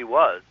NAC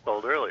was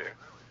sold earlier,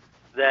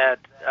 that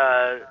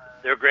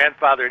they're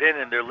grandfathered in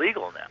and they're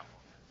legal now.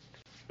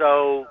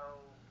 So,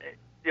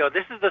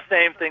 this is the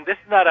same thing. This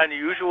is not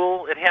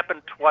unusual. It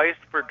happened twice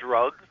for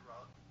drugs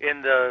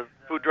in the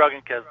Food, Drug,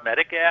 and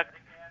Cosmetic Act,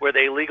 where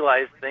they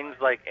legalized things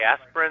like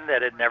aspirin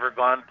that had never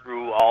gone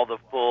through all the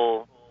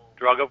full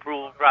drug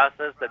approval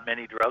process that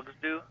many drugs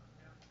do.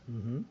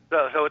 Mm-hmm.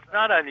 So it's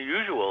not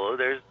unusual.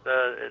 There's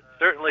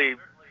certainly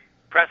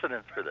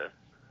precedence for this.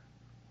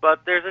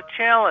 But there's a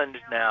challenge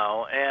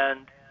now,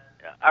 and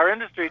our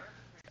industry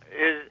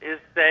is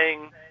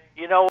saying,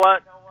 you know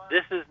what,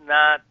 this is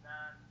not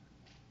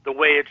the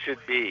way it should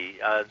be.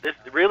 This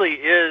really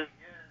is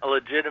a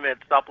legitimate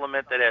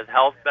supplement that has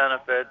health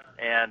benefits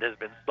and has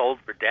been sold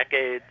for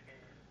decades,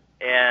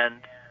 and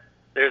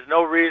there's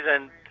no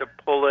reason to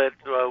pull it.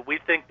 We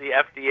think the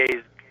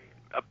FDA's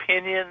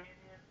opinion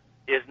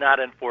is not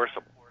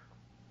enforceable.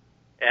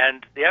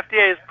 And the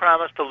FDA has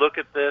promised to look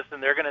at this,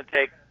 and they're going to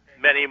take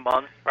many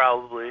months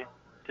probably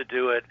to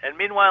do it. And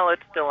meanwhile,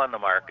 it's still on the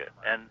market.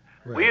 And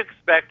we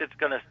expect it's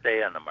going to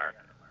stay on the market.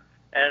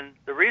 And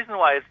the reason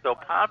why it's so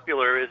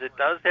popular is it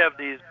does have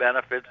these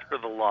benefits for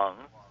the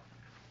lungs.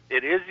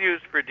 It is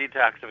used for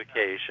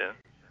detoxification.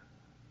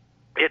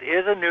 It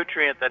is a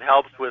nutrient that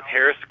helps with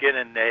hair, skin,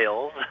 and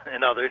nails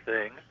and other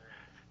things.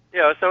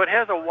 So it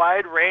has a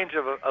wide range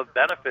of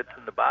benefits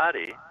in the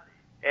body.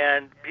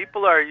 And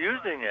people are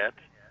using it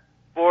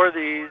for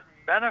these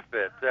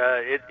benefits.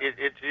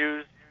 It's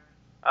used,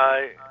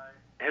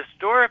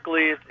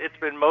 historically, it's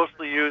been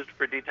mostly used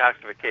for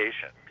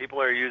detoxification.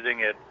 People are using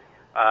it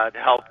to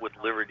help with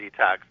liver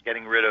detox,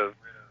 getting rid of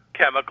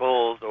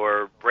chemicals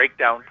or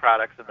breakdown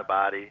products in the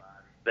body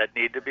that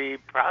need to be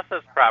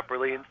processed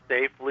properly and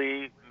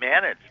safely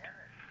managed.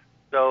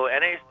 So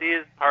NAC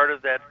is part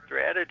of that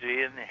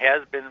strategy and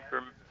has been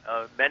for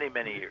many,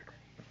 many years.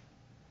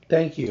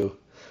 Thank you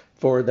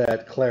for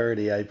that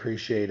clarity. I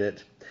appreciate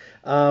it.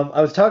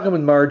 I was talking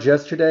with Marge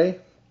yesterday,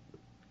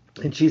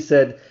 and she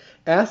said,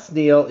 ask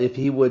Neil if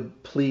he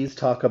would please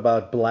talk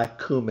about black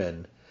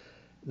cumin.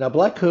 Now,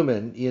 black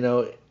cumin,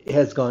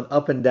 has gone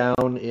up and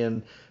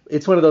down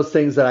it's one of those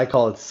things that I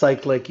call it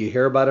cyclic. You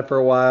hear about it for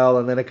a while,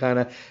 and then it kind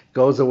of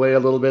goes away a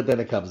little bit,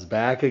 then it comes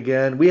back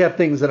again. We have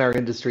things in our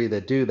industry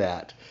that do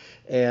that.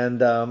 And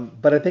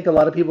but I think a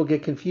lot of people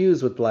get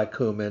confused with black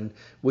cumin.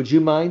 Would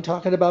you mind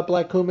talking about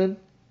black cumin?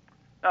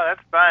 No,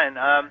 that's fine.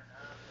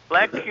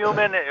 Black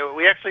cumin,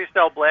 we actually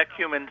sell black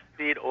cumin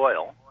seed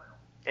oil,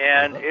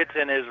 and it's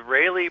an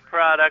Israeli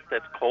product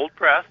that's cold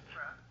pressed,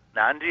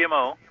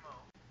 non-GMO,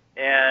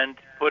 and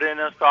put in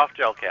a soft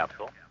gel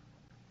capsule.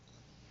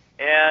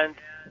 And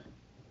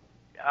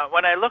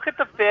when I look at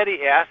the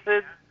fatty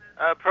acid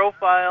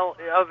profile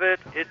of it,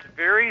 it's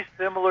very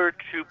similar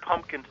to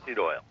pumpkin seed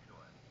oil.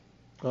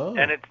 Oh.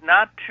 And it's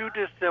not too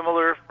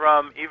dissimilar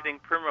from evening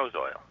primrose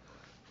oil.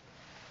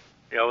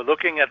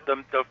 Looking at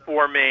the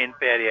four main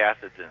fatty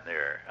acids in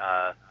there.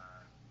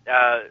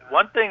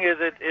 One thing is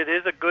it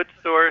is a good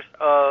source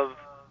of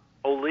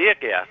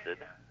oleic acid,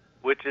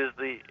 which is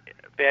the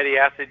fatty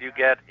acid you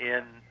get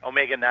in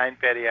omega-9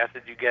 fatty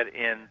acid you get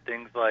in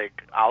things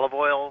like olive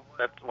oil.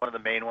 That's one of the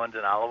main ones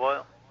in olive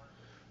oil.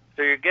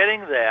 So you're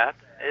getting that.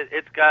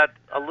 It's got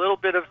a little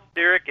bit of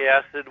stearic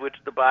acid, which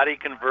the body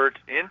converts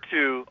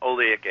into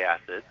oleic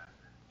acid.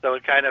 So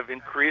it kind of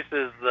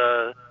increases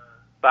the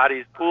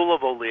body's pool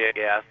of oleic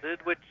acid,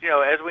 which,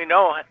 as we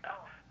know,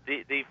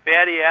 the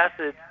fatty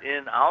acids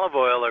in olive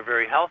oil are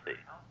very healthy.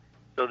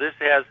 So this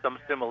has some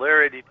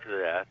similarity to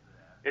that.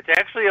 It's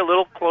actually a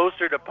little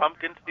closer to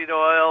pumpkin seed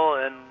oil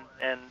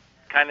and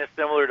kind of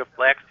similar to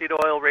flaxseed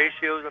oil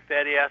ratios of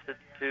fatty acids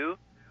too.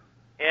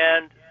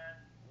 And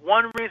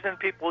one reason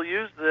people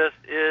use this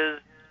is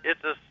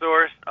it's a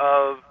source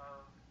of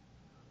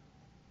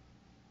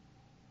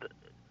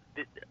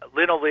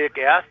linoleic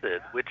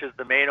acid, which is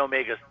the main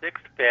omega-6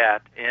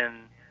 fat in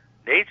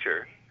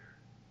nature,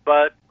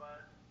 but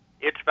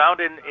it's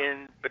found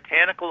in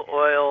botanical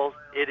oils.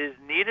 It is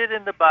needed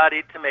in the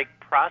body to make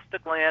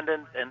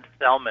prostaglandins and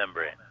cell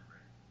membrane.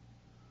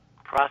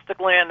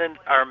 Prostaglandins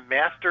are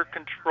master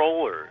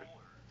controllers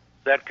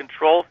that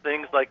control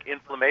things like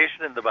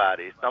inflammation in the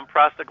body. Some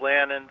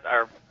prostaglandins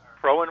are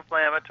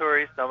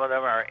pro-inflammatory, some of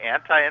them are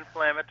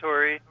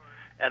anti-inflammatory,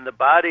 and the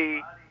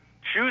body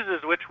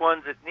chooses which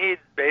ones it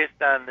needs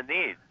based on the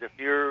needs. If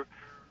you're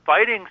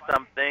fighting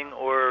something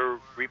or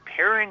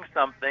repairing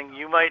something,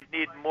 you might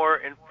need more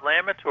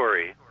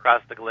inflammatory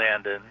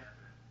prostaglandins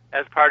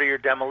as part of your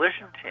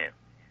demolition team.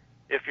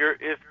 If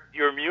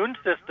your immune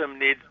system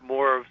needs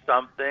more of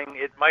something,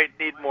 it might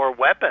need more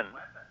weapons,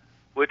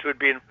 which would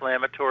be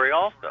inflammatory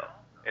also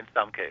in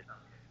some cases.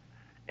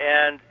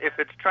 And if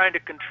it's trying to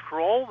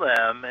control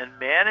them and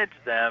manage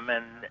them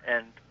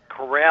and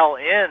corral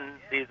in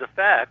these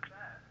effects,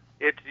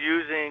 it's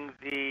using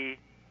the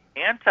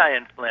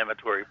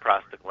anti-inflammatory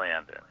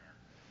prostaglandin.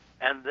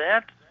 And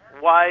that's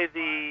why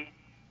the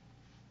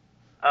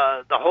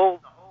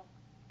whole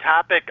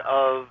topic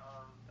of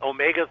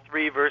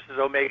omega-3 versus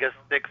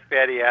omega-6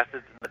 fatty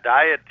acids in the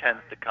diet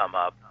tends to come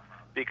up,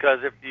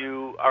 because if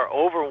you are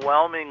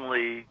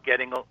overwhelmingly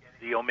getting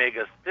the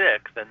omega-6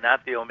 and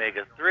not the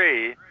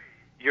omega-3,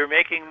 you're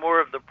making more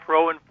of the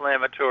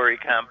pro-inflammatory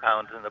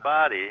compounds in the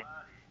body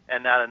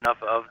and not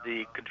enough of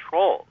the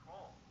controls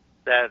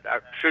that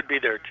should be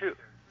there too.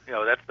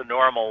 That's the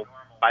normal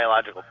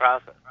biological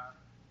process,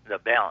 the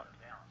balance.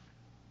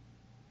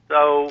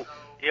 So,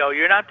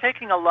 you're not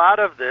taking a lot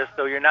of this,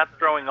 so you're not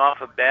throwing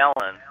off a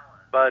balance.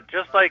 But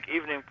just like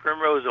evening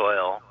primrose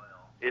oil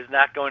is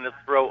not going to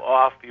throw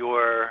off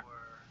your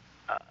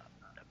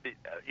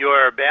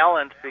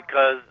balance,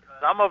 because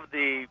some of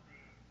the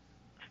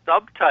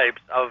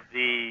subtypes of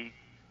the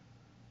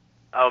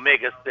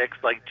omega-6,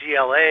 like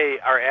GLA,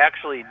 are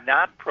actually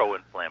not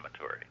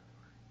pro-inflammatory.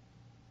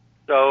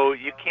 So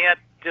you can't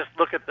just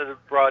look at the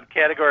broad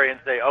category and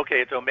say,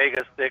 okay, it's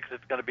omega-6,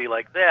 it's going to be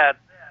like that,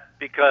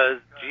 because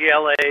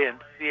GLA and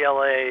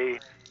CLA,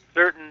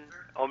 certain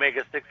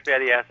omega-6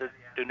 fatty acids,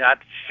 do not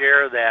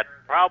share that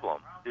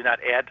problem, do not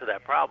add to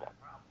that problem.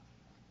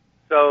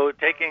 So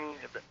taking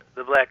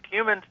the black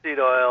cumin seed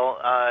oil,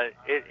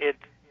 it's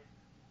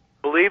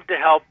believed to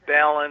help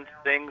balance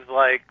things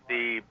like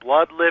the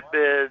blood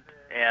lipids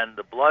and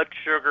the blood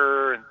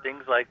sugar and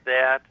things like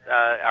that,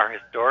 our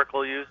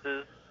historical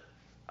uses.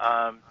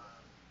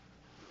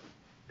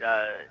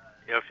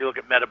 If you look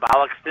at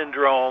metabolic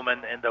syndrome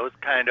and those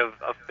kind of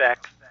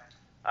effects,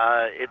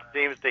 it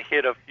seems to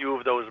hit a few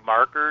of those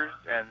markers,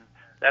 and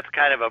that's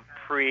kind of a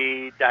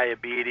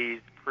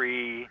pre-diabetes,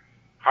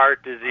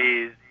 pre-heart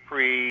disease,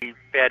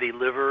 pre-fatty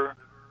liver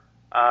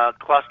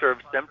cluster of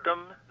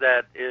symptoms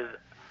that is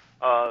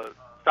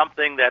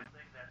something that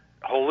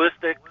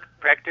holistic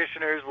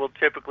practitioners will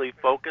typically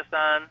focus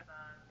on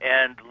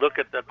and look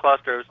at the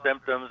cluster of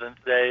symptoms and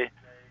say,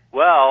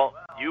 well,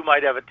 you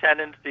might have a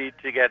tendency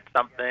to get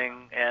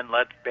something, and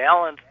let's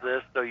balance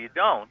this so you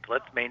don't.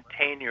 Let's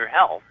maintain your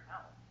health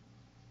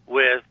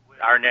with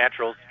our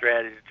natural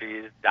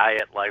strategies,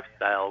 diet,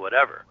 lifestyle,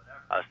 whatever,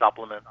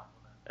 supplement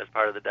as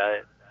part of the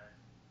diet.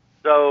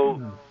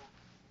 So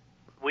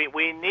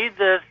we need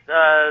this.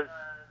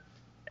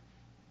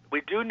 We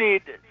do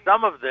need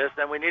some of this,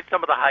 and we need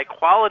some of the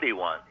high-quality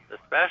ones,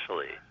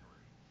 especially,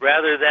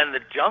 rather than the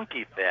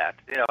junky fat.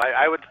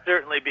 I would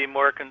certainly be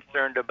more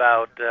concerned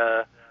about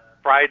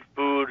fried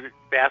food,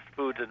 fast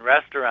foods in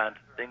restaurants,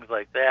 things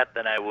like that,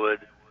 than I would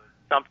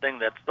something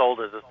that's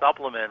sold as a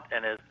supplement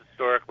and has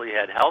historically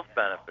had health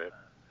benefits.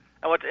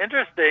 And what's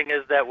interesting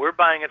is that we're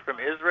buying it from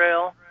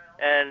Israel,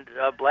 and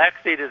black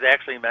seed is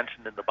actually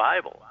mentioned in the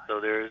Bible. So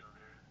there's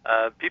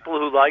people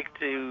who like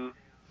to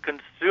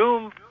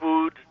consume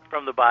food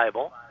from the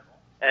Bible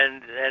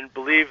and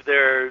believe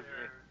they're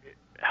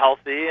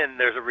healthy, and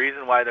there's a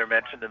reason why they're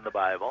mentioned in the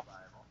Bible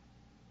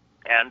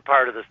and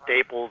part of the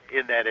staples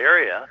in that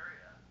area.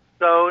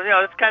 So,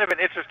 it's kind of an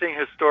interesting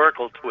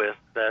historical twist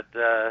that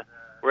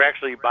we're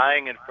actually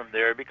buying it from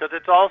there, because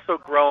it's also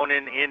grown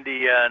in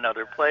India and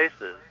other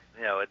places.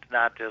 It's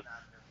not just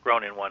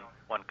grown in one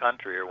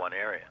country or one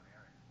area.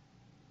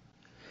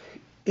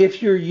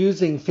 If you're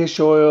using fish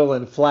oil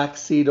and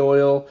flaxseed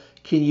oil,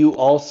 can you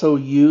also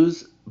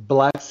use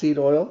black seed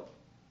oil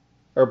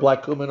or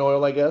black cumin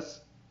oil, I guess?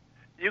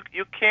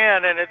 You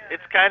can, and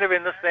it's kind of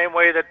in the same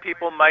way that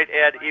people might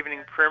add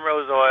evening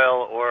primrose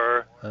oil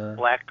or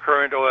black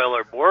currant oil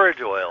or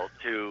borage oil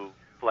to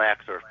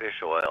flax or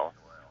fish oil.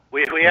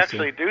 We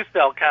actually do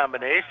sell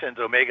combinations,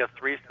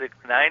 omega-3, 6,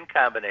 9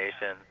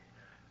 combinations.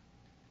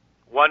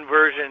 One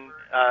version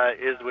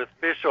is with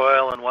fish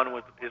oil, and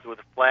one is with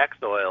flax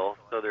oil.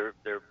 So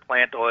they're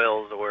plant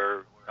oils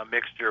or a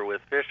mixture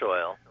with fish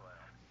oil.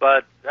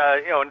 But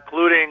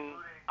including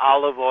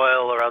olive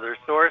oil or other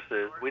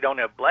sources, we don't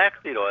have black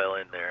seed oil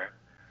in there.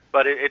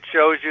 But it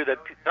shows you that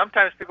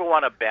sometimes people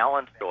want a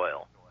balanced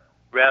oil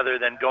rather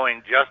than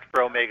going just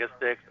for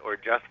omega-6 or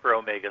just for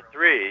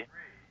omega-3.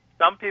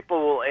 Some people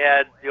will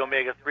add the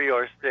omega-3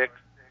 or 6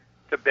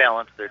 to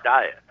balance their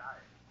diet.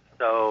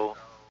 So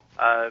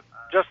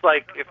just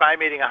like if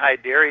I'm eating a high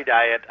dairy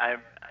diet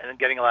and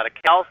getting a lot of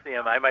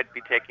calcium, I might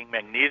be taking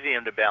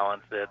magnesium to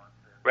balance it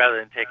rather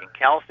than taking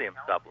calcium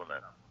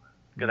supplements,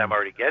 because I'm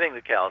already getting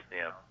the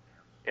calcium.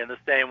 In the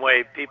same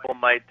way, people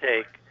might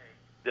take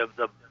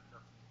the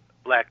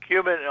black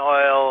cumin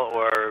oil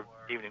or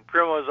evening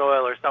primrose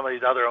oil or some of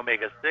these other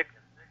omega-6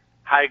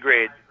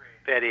 high-grade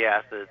fatty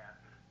acids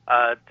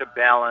to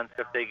balance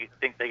if they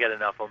think they get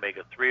enough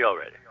omega-3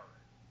 already.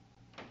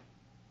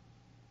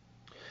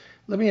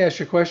 Let me ask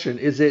you a question.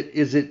 Is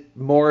it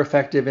more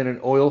effective in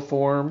an oil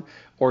form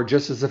or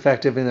just as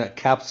effective in a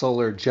capsule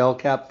or gel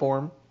cap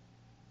form?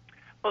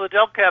 Well, the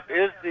gel cap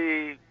is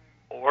the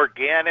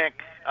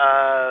organic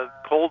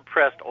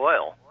cold-pressed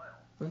oil.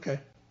 Okay.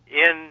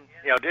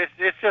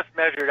 It's just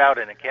measured out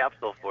in a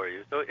capsule for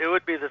you. So it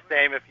would be the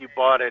same if you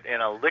bought it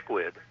in a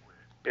liquid.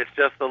 It's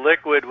just the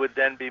liquid would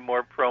then be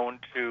more prone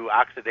to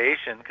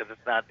oxidation because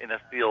it's not in a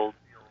sealed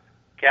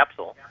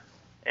capsule.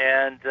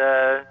 And,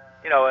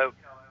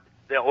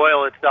 the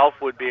oil itself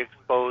would be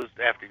exposed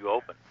after you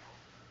open.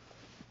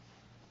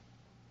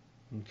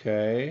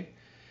 Okay.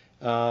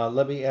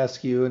 Let me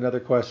ask you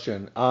another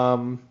question.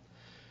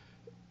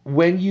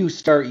 When you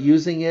start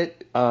using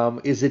it,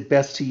 is it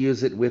best to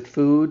use it with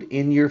food,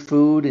 in your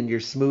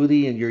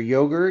smoothie, and your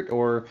yogurt,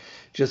 or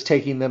just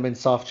taking them in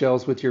soft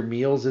gels with your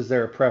meals? Is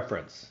there a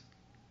preference?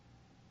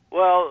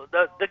 Well,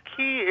 the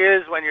key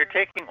is when you're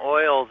taking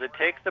oils, it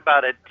takes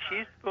about a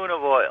teaspoon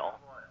of oil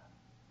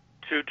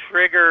to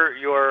trigger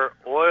your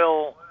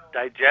oil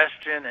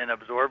digestion and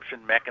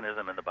absorption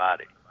mechanism in the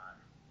body.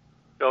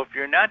 So if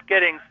you're not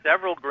getting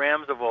several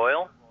grams of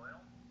oil,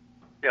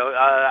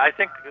 I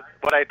think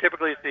what I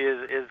typically see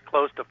is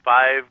close to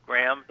 5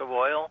 grams of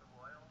oil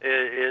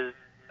is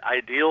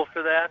ideal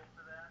for that.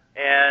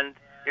 And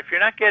if you're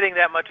not getting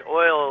that much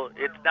oil,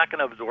 it's not going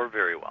to absorb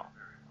very well.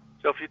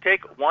 So if you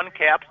take one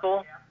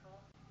capsule,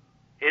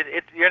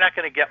 you're not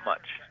going to get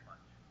much,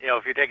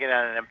 if you're taking it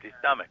on an empty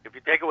stomach. If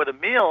you take it with a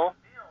meal,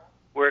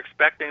 we're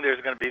expecting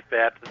there's going to be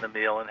fats in the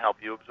meal and help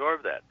you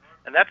absorb that.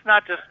 And that's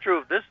not just true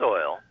of this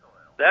oil.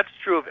 That's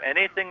true of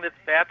anything that's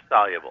fat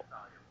soluble.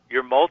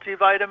 Your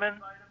multivitamin,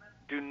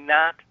 do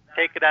not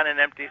take it on an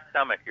empty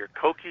stomach. Your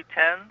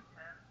CoQ10,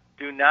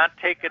 do not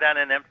take it on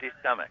an empty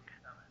stomach.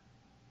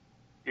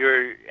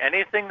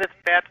 Anything that's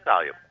fat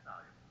soluble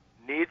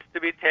needs to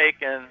be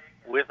taken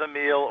with a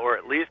meal or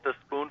at least a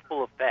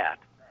spoonful of fat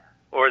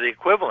or the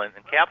equivalent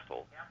in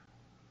capsules.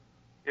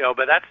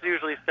 But that's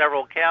usually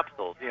several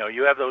capsules.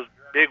 You have those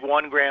big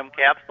 1 gram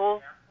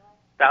capsules,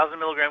 1,000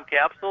 milligram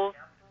capsules.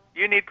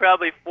 You need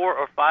probably 4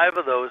 or 5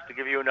 of those to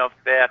give you enough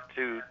fat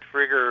to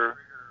trigger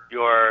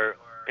your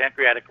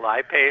pancreatic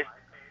lipase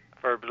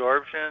for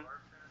absorption,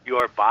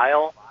 your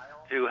bile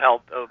to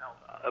help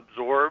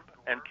absorb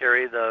and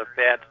carry the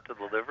fats to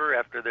the liver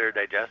after they're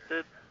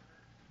digested.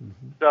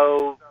 Mm-hmm.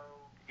 So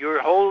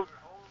your whole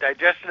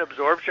digestion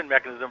absorption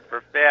mechanism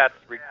for fats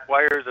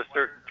requires a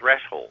certain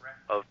threshold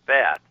of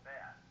fat,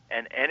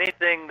 and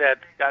anything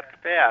that's got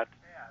fat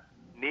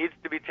needs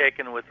to be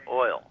taken with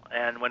oil.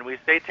 And when we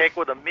say take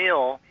with a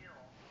meal,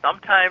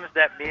 sometimes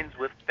that means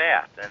with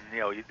fat. And,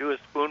 you do a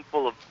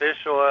spoonful of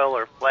fish oil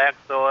or flax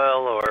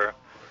oil or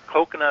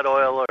coconut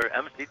oil or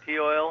MCT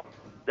oil.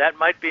 That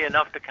might be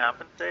enough to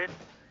compensate.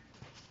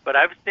 But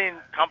I've seen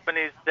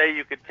companies say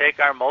you could take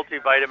our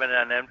multivitamin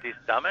on an empty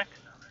stomach,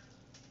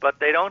 but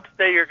they don't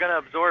say you're going to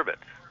absorb it.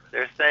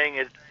 They're saying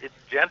it's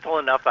gentle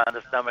enough on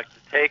the stomach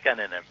to take on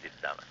an empty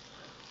stomach.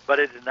 But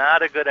it's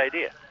not a good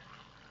idea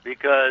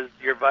because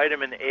your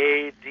vitamin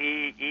A,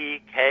 D,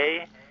 E,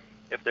 K,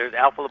 if there's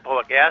alpha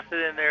lipoic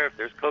acid in there, if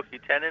there's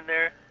CoQ10 in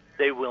there,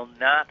 they will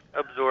not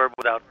absorb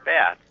without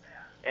fat.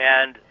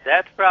 And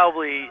that's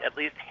probably at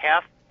least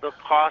half the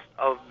cost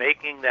of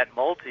making that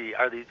multi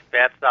are these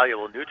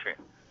fat-soluble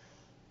nutrients.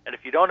 And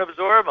if you don't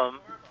absorb them,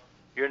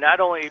 you're not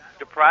only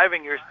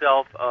depriving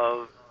yourself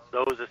of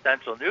those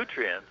essential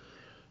nutrients,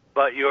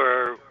 but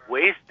you're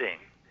wasting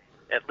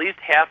at least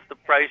half the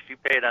price you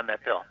paid on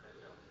that pill.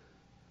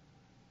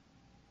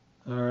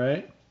 All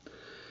right.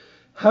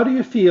 How do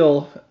you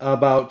feel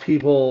about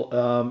people?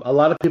 A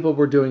lot of people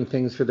were doing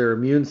things for their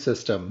immune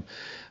system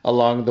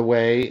along the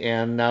way,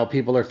 and now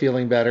people are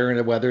feeling better and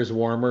the weather's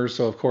warmer.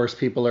 So, of course,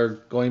 people are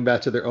going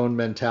back to their own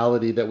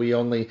mentality that we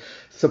only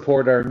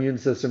support our immune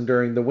system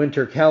during the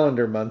winter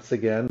calendar months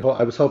again.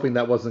 I was hoping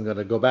that wasn't going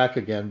to go back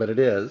again, but it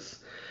is.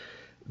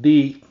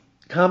 The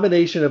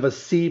combination of a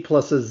C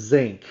plus a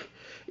zinc,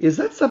 is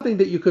that something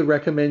that you could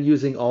recommend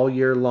using all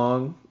year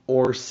long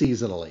or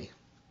seasonally?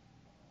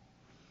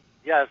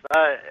 Yes,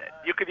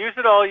 you could use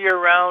it all year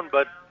round,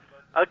 but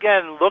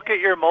again, look at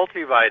your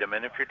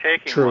multivitamin if you're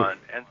taking True. one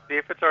and see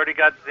if it's already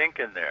got zinc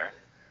in there.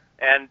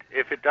 And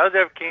if it does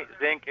have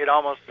zinc, it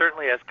almost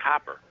certainly has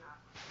copper.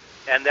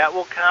 And that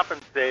will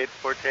compensate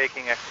for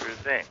taking extra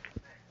zinc.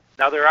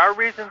 Now, there are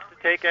reasons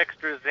to take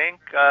extra zinc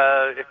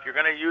if you're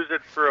going to use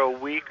it for a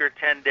week or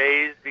 10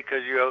 days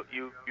because you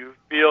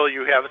feel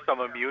you have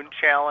some immune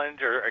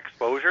challenge or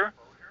exposure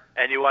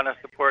and you want to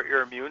support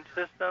your immune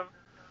system.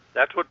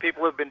 That's what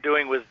people have been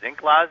doing with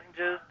zinc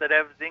lozenges that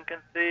have zinc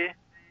and C.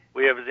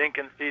 We have zinc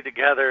and C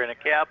together in a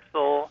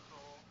capsule.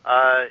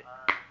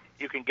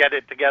 You can get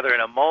it together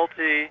in a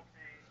multi.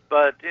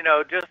 But,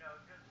 just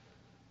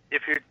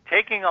if you're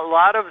taking a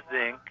lot of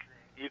zinc,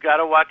 you got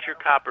to watch your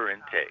copper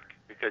intake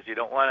because you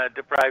don't want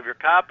to deprive your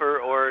copper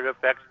or it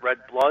affects red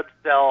blood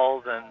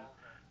cells and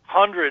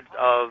hundreds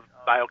of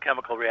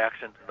biochemical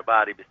reactions in the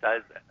body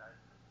besides that.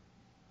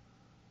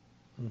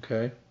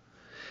 Okay.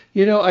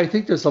 I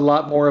think there's a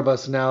lot more of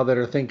us now that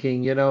are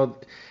thinking,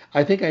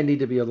 I think I need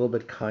to be a little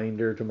bit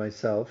kinder to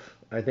myself.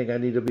 I think I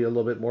need to be a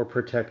little bit more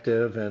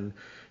protective. And,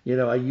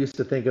 I used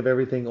to think of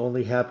everything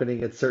only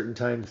happening at certain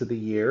times of the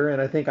year. And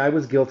I think I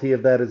was guilty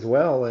of that as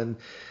well. And,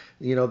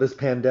 this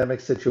pandemic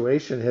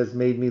situation has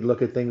made me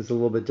look at things a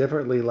little bit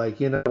differently. Like,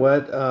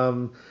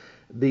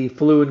 the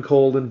flu and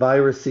cold and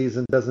virus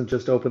season doesn't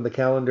just open the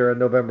calendar on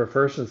November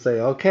 1st and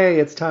say, okay,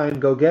 it's time,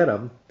 go get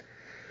them.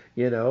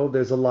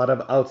 There's a lot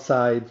of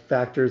outside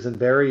factors and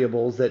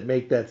variables that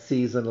make that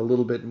season a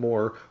little bit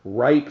more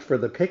ripe for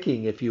the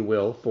picking, if you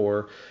will,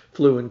 for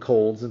flu and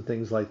colds and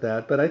things like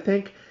that. But I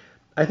think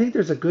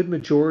there's a good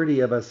majority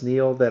of us,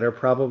 Neil, that are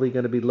probably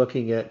going to be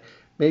looking at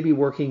maybe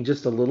working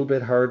just a little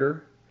bit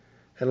harder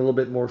and a little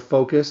bit more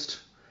focused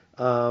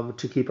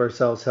to keep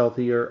ourselves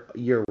healthier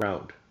year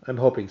round. I'm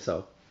hoping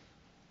so.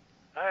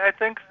 I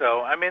think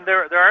so. I mean,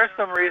 there are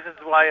some reasons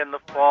why in the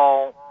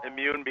fall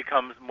immune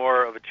becomes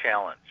more of a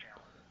challenge.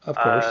 Of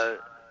course.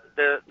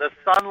 The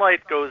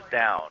sunlight goes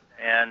down,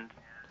 and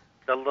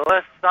the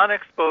less sun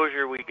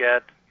exposure we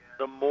get,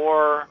 the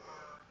more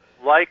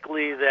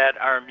likely that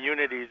our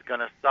immunity is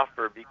going to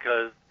suffer,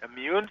 because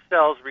immune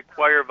cells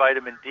require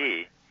vitamin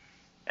D,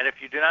 and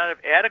if you do not have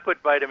adequate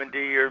vitamin D,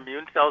 your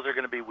immune cells are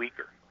going to be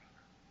weaker.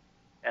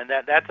 And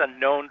that's a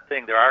known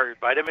thing. There are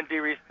vitamin D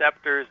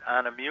receptors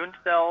on immune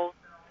cells,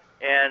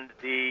 and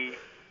the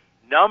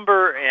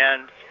number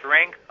and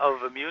strength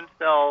of immune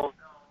cells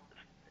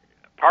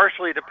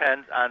partially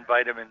depends on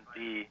vitamin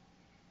D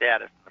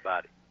status in the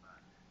body.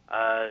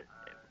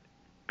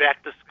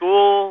 Back to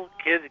school,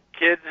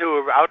 kids who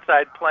are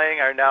outside playing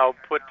are now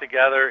put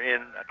together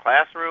in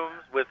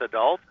classrooms with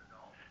adults,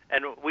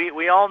 and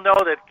we all know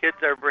that kids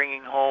are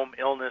bringing home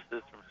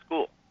illnesses from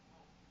school,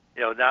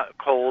 not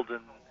colds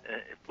and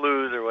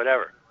flus or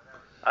whatever.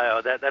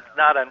 That's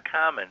not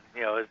uncommon,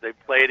 as they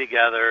play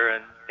together,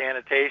 and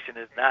sanitation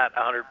is not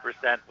 100%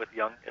 with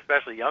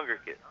especially younger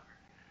kids.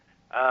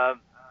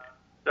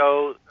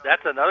 So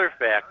that's another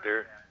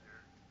factor.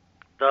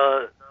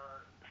 The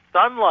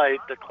sunlight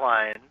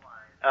decline.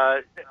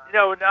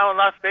 Now in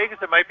Las Vegas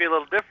it might be a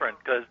little different,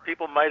 because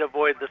people might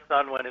avoid the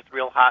sun when it's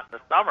real hot in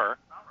the summer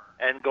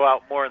and go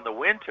out more in the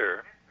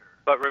winter.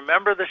 But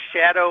remember the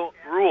shadow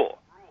rule.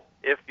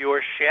 If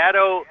your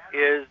shadow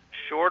is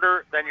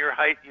shorter than your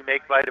height, you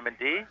make vitamin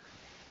D.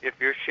 If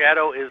your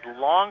shadow is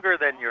longer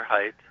than your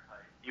height,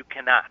 you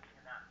cannot.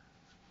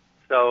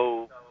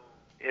 So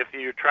if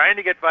you're trying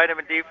to get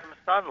vitamin D from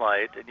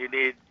sunlight, and you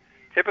need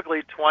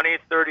typically 20,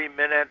 30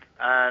 minutes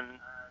on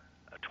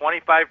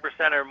 25%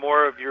 or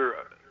more of your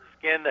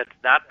skin that's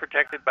not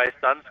protected by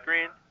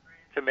sunscreen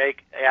to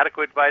make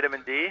adequate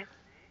vitamin D,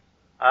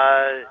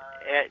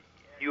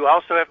 you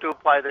also have to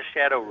apply the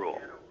shadow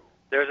rule.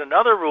 There's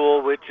another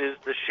rule, which is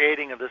the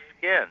shading of the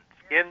skin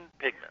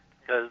pigment,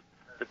 because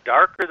the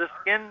darker the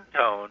skin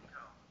tone,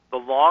 the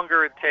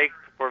longer it takes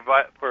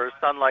for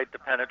sunlight to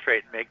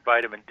penetrate and make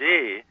vitamin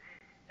D,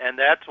 and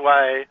that's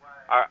why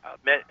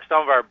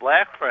some of our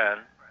black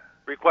friends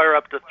require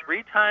up to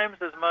 3 times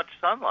as much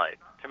sunlight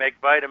to make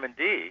vitamin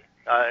D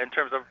in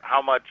terms of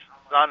how much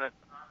sun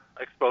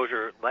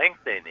exposure length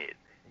they need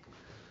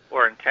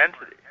or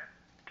intensity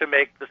to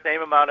make the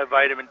same amount of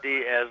vitamin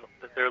D as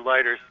their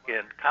lighter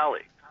skinned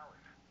colleagues.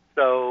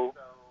 So,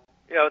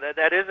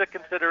 that is a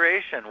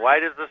consideration. Why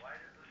does the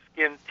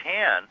skin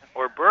tan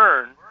or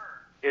burn?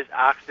 Is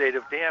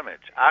oxidative damage.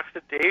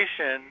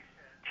 Oxidation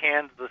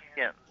tans the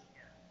skin.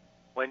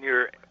 When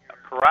your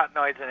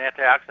carotenoids and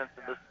antioxidants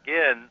in the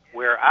skin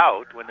wear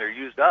out, when they're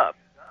used up,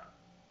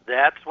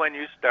 that's when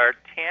you start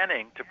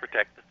tanning to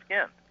protect the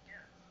skin.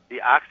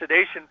 The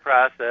oxidation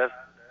process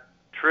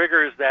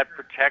triggers that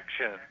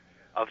protection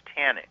of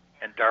tanning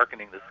and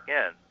darkening the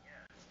skin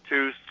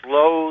to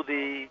slow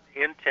the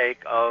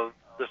intake of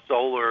the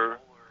solar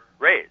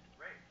rays,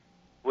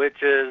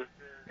 which is,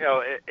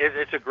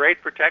 it's a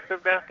great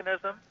protective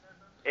mechanism.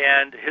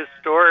 And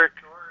historic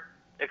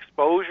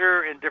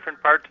exposure in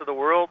different parts of the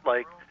world,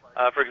 like,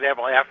 for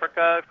example,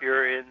 Africa, if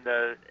you're in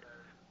the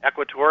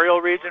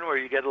equatorial region where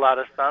you get a lot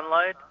of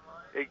sunlight,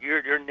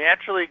 you're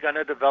naturally going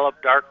to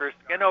develop darker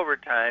skin over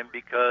time,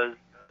 because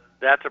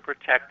that's a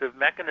protective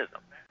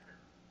mechanism.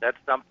 That's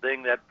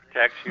something that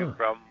protects you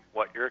from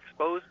what you're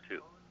exposed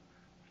to.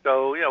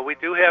 So, we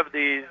do have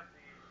these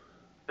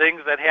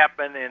things that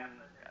happen in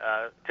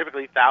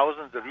typically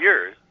thousands of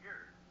years,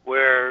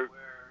 where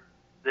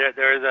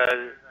there's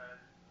a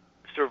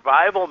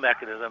survival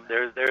mechanism,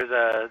 there's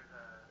a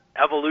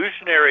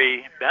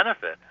evolutionary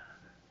benefit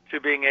to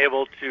being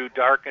able to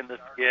darken the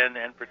skin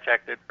and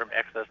protect it from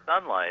excess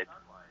sunlight,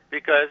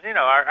 because,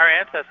 our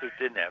ancestors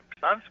didn't have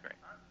sunscreen.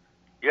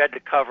 You had to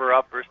cover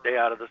up or stay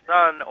out of the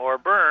sun or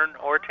burn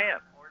or tan.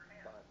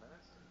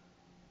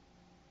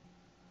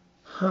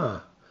 Huh.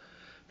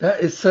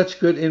 That is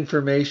such good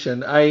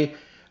information. I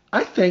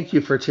thank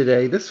you for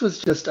today. This was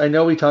just, I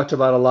know we talked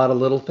about a lot of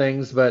little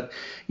things, but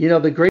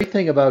the great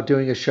thing about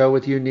doing a show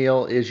with you,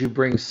 Neil, is you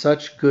bring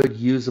such good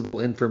usable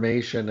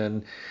information,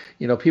 and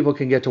people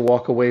can get to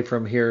walk away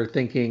from here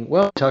thinking,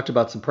 well, they talked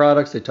about some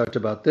products, they talked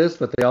about this,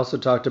 but they also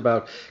talked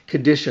about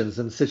conditions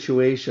and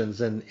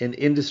situations and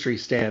industry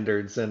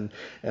standards and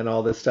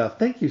all this stuff.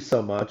 Thank you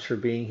so much for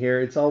being here.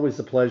 It's always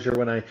a pleasure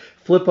when I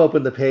flip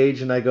open the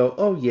page and I go,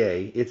 oh,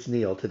 yay, it's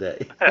Neil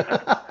today.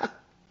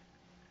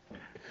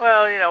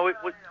 Well,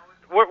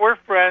 we're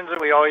friends, and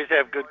we always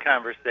have good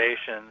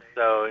conversations,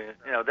 so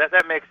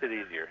that makes it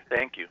easier.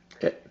 Thank you.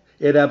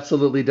 It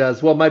absolutely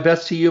does. Well, my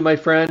best to you, my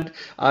friend,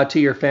 to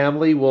your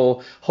family.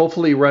 We'll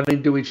hopefully run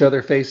into each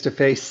other face to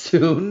face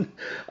soon,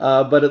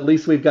 but at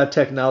least we've got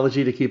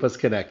technology to keep us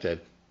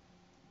connected.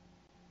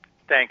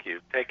 Thank you.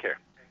 Take care.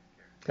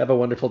 Have a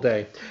wonderful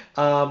day.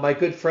 My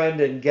good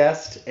friend and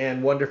guest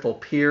and wonderful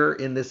peer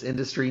in this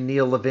industry,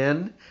 Neil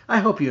Levin. I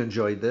hope you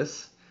enjoyed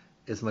this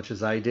as much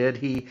as I did.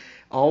 He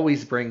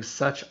always brings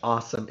such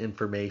awesome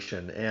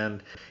information.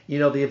 And,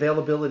 the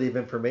availability of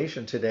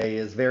information today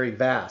is very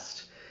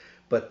vast.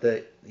 But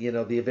the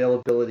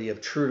availability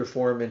of true to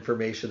form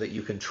information that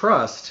you can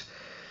trust,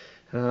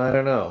 I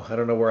don't know. I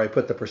don't know where I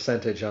put the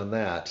percentage on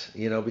that,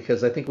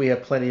 because I think we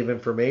have plenty of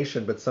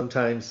information, but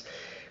sometimes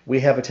we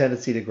have a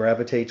tendency to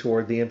gravitate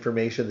toward the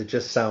information that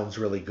just sounds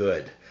really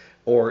good,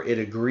 or it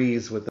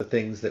agrees with the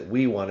things that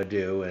we want to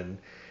do and,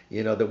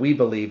 that we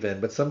believe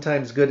in. But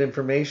sometimes good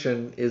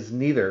information is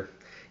neither.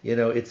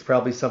 It's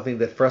probably something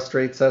that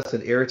frustrates us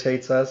and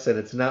irritates us, and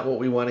it's not what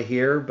we want to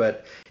hear,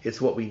 but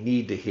it's what we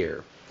need to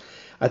hear.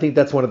 I think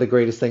that's one of the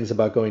greatest things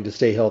about going to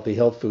Stay Healthy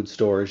health food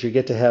stores. You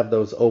get to have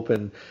those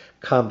open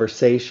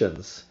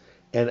conversations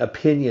and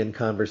opinion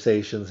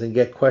conversations and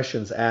get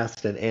questions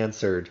asked and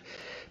answered,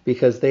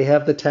 because they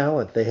have the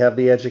talent, they have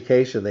the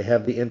education, they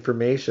have the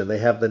information, they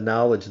have the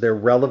knowledge. They're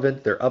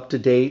relevant, they're up to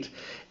date,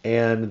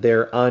 and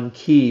they're on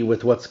key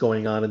with what's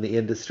going on in the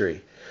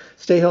industry.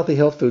 Stay Healthy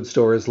Health Food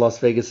Store is Las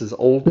Vegas's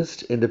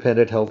oldest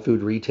independent health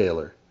food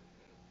retailer,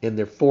 in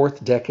their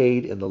 4th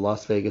decade in the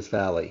Las Vegas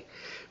Valley,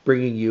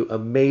 bringing you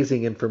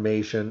amazing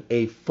information,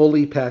 a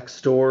fully packed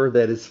store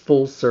that is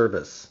full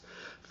service.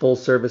 Full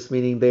service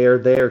meaning they are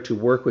there to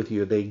work with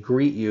you. They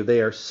greet you.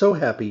 They are so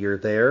happy you're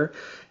there.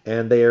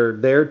 And they are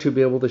there to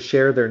be able to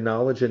share their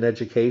knowledge and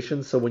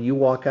education. So when you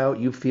walk out,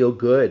 you feel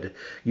good.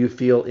 You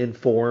feel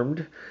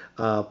informed,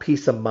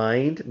 peace of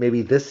mind.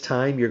 Maybe this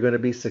time you're going to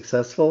be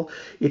successful.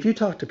 If you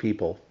talk to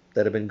people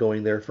that have been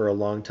going there for a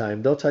long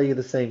time, they'll tell you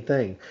the same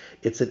thing.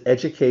 It's an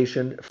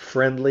education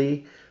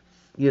friendly,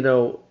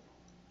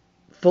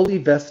 fully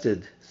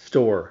vested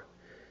store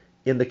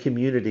in the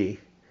community,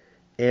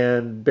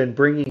 and been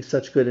bringing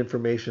such good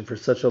information for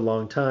such a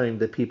long time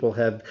that people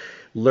have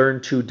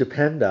learned to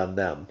depend on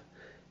them.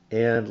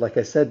 And like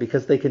I said,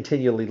 because they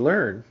continually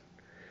learn,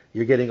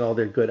 you're getting all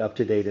their good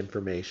up-to-date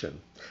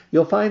information.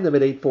 You'll find them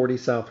at 840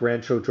 South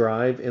Rancho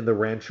Drive in the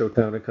Rancho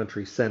Town and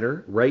Country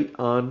Center, right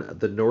on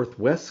the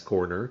northwest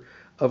corner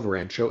of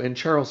Rancho and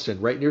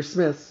Charleston, right near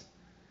Smith's.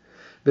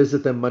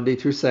 Visit them Monday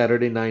through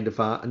Saturday, 9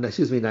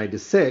 to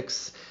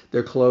 6.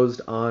 They're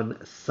closed on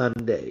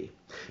Sunday.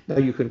 Now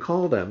you can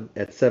call them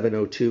at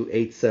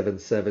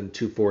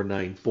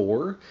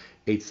 702-877-2494,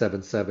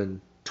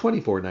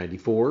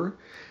 877-2494.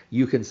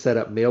 You can set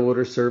up mail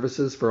order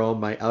services for all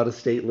my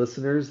out-of-state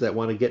listeners that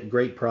want to get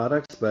great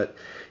products, but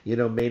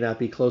may not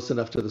be close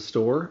enough to the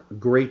store.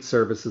 Great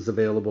services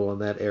available in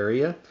that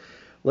area.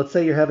 Let's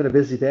say you're having a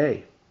busy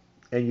day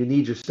and you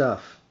need your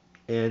stuff,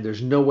 and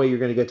there's no way you're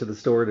going to get to the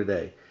store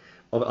today,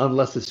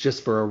 unless it's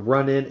just for a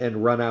run-in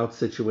and run-out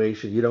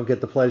situation. You don't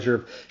get the pleasure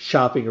of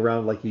shopping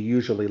around like you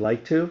usually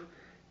like to.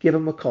 Give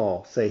them a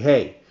call. Say,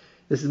 hey,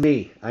 this is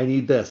me. I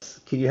need this.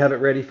 Can you have it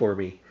ready for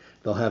me?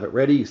 They'll have it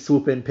ready. You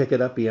swoop in, pick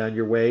it up, be on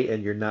your way,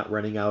 and you're not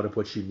running out of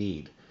what you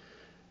need.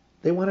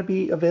 They want to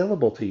be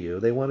available to you.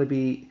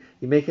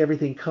 You make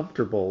everything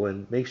comfortable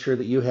and make sure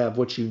that you have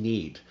what you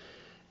need.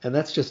 And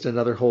that's just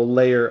another whole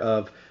layer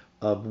of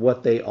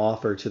what they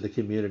offer to the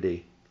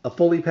community. A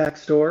fully packed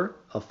store,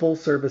 a full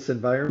service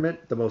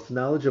environment, the most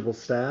knowledgeable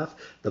staff,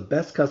 the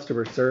best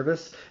customer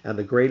service, and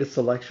the greatest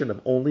selection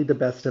of only the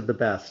best of the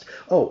best.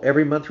 Oh,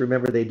 every month,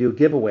 remember, they do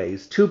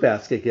giveaways, 2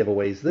 basket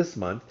giveaways this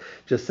month.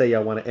 Just say I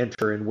want to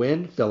enter and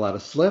win, fill out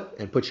a slip,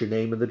 and put your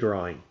name in the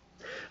drawing.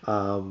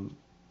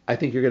 I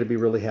think you're going to be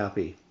really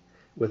happy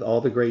with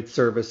all the great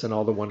service and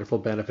all the wonderful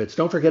benefits.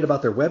 Don't forget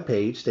about their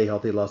webpage,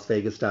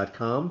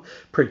 stayhealthylasvegas.com.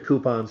 Print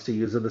coupons to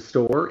use in the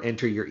store.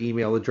 Enter your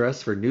email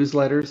address for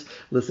newsletters.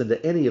 Listen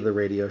to any of the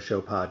radio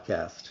show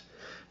podcasts.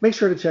 Make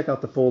sure to check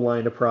out the full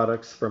line of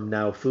products from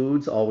Now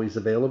Foods, always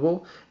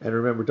available. And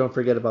remember, don't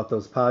forget about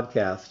those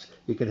podcasts.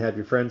 You can have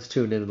your friends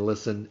tune in and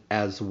listen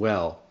as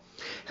well.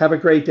 Have a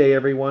great day,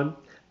 everyone.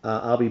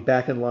 I'll be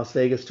back in Las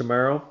Vegas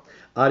tomorrow.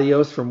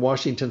 Adios from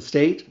Washington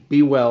State.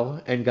 Be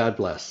well, and God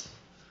bless.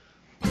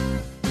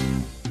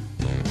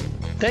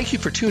 Thank you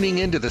for tuning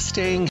in to the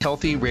Staying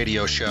Healthy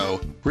Radio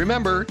Show.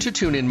 Remember to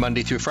tune in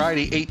Monday through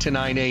Friday, 8 to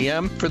 9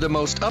 a.m. for the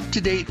most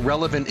up-to-date,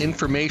 relevant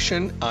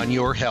information on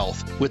your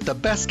health, with the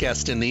best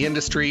guest in the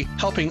industry,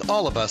 helping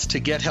all of us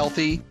to get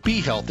healthy, be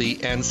healthy,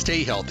 and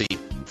stay healthy.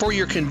 For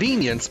your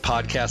convenience,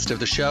 podcasts of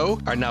the show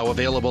are now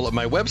available at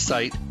my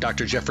website,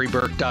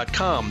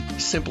 drjeffreyburke.com.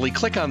 Simply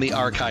click on the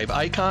archive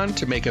icon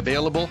to make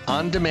available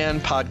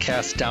on-demand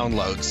podcast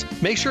downloads.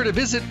 Make sure to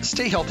visit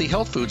Stay Healthy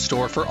Health Food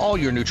Store for all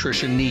your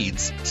nutrition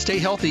needs. Stay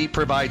Healthy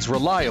provides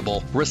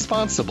reliable,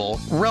 responsible,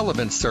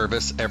 relevant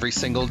service every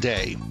single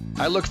day.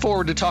 I look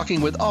forward to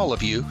talking with all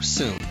of you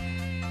soon.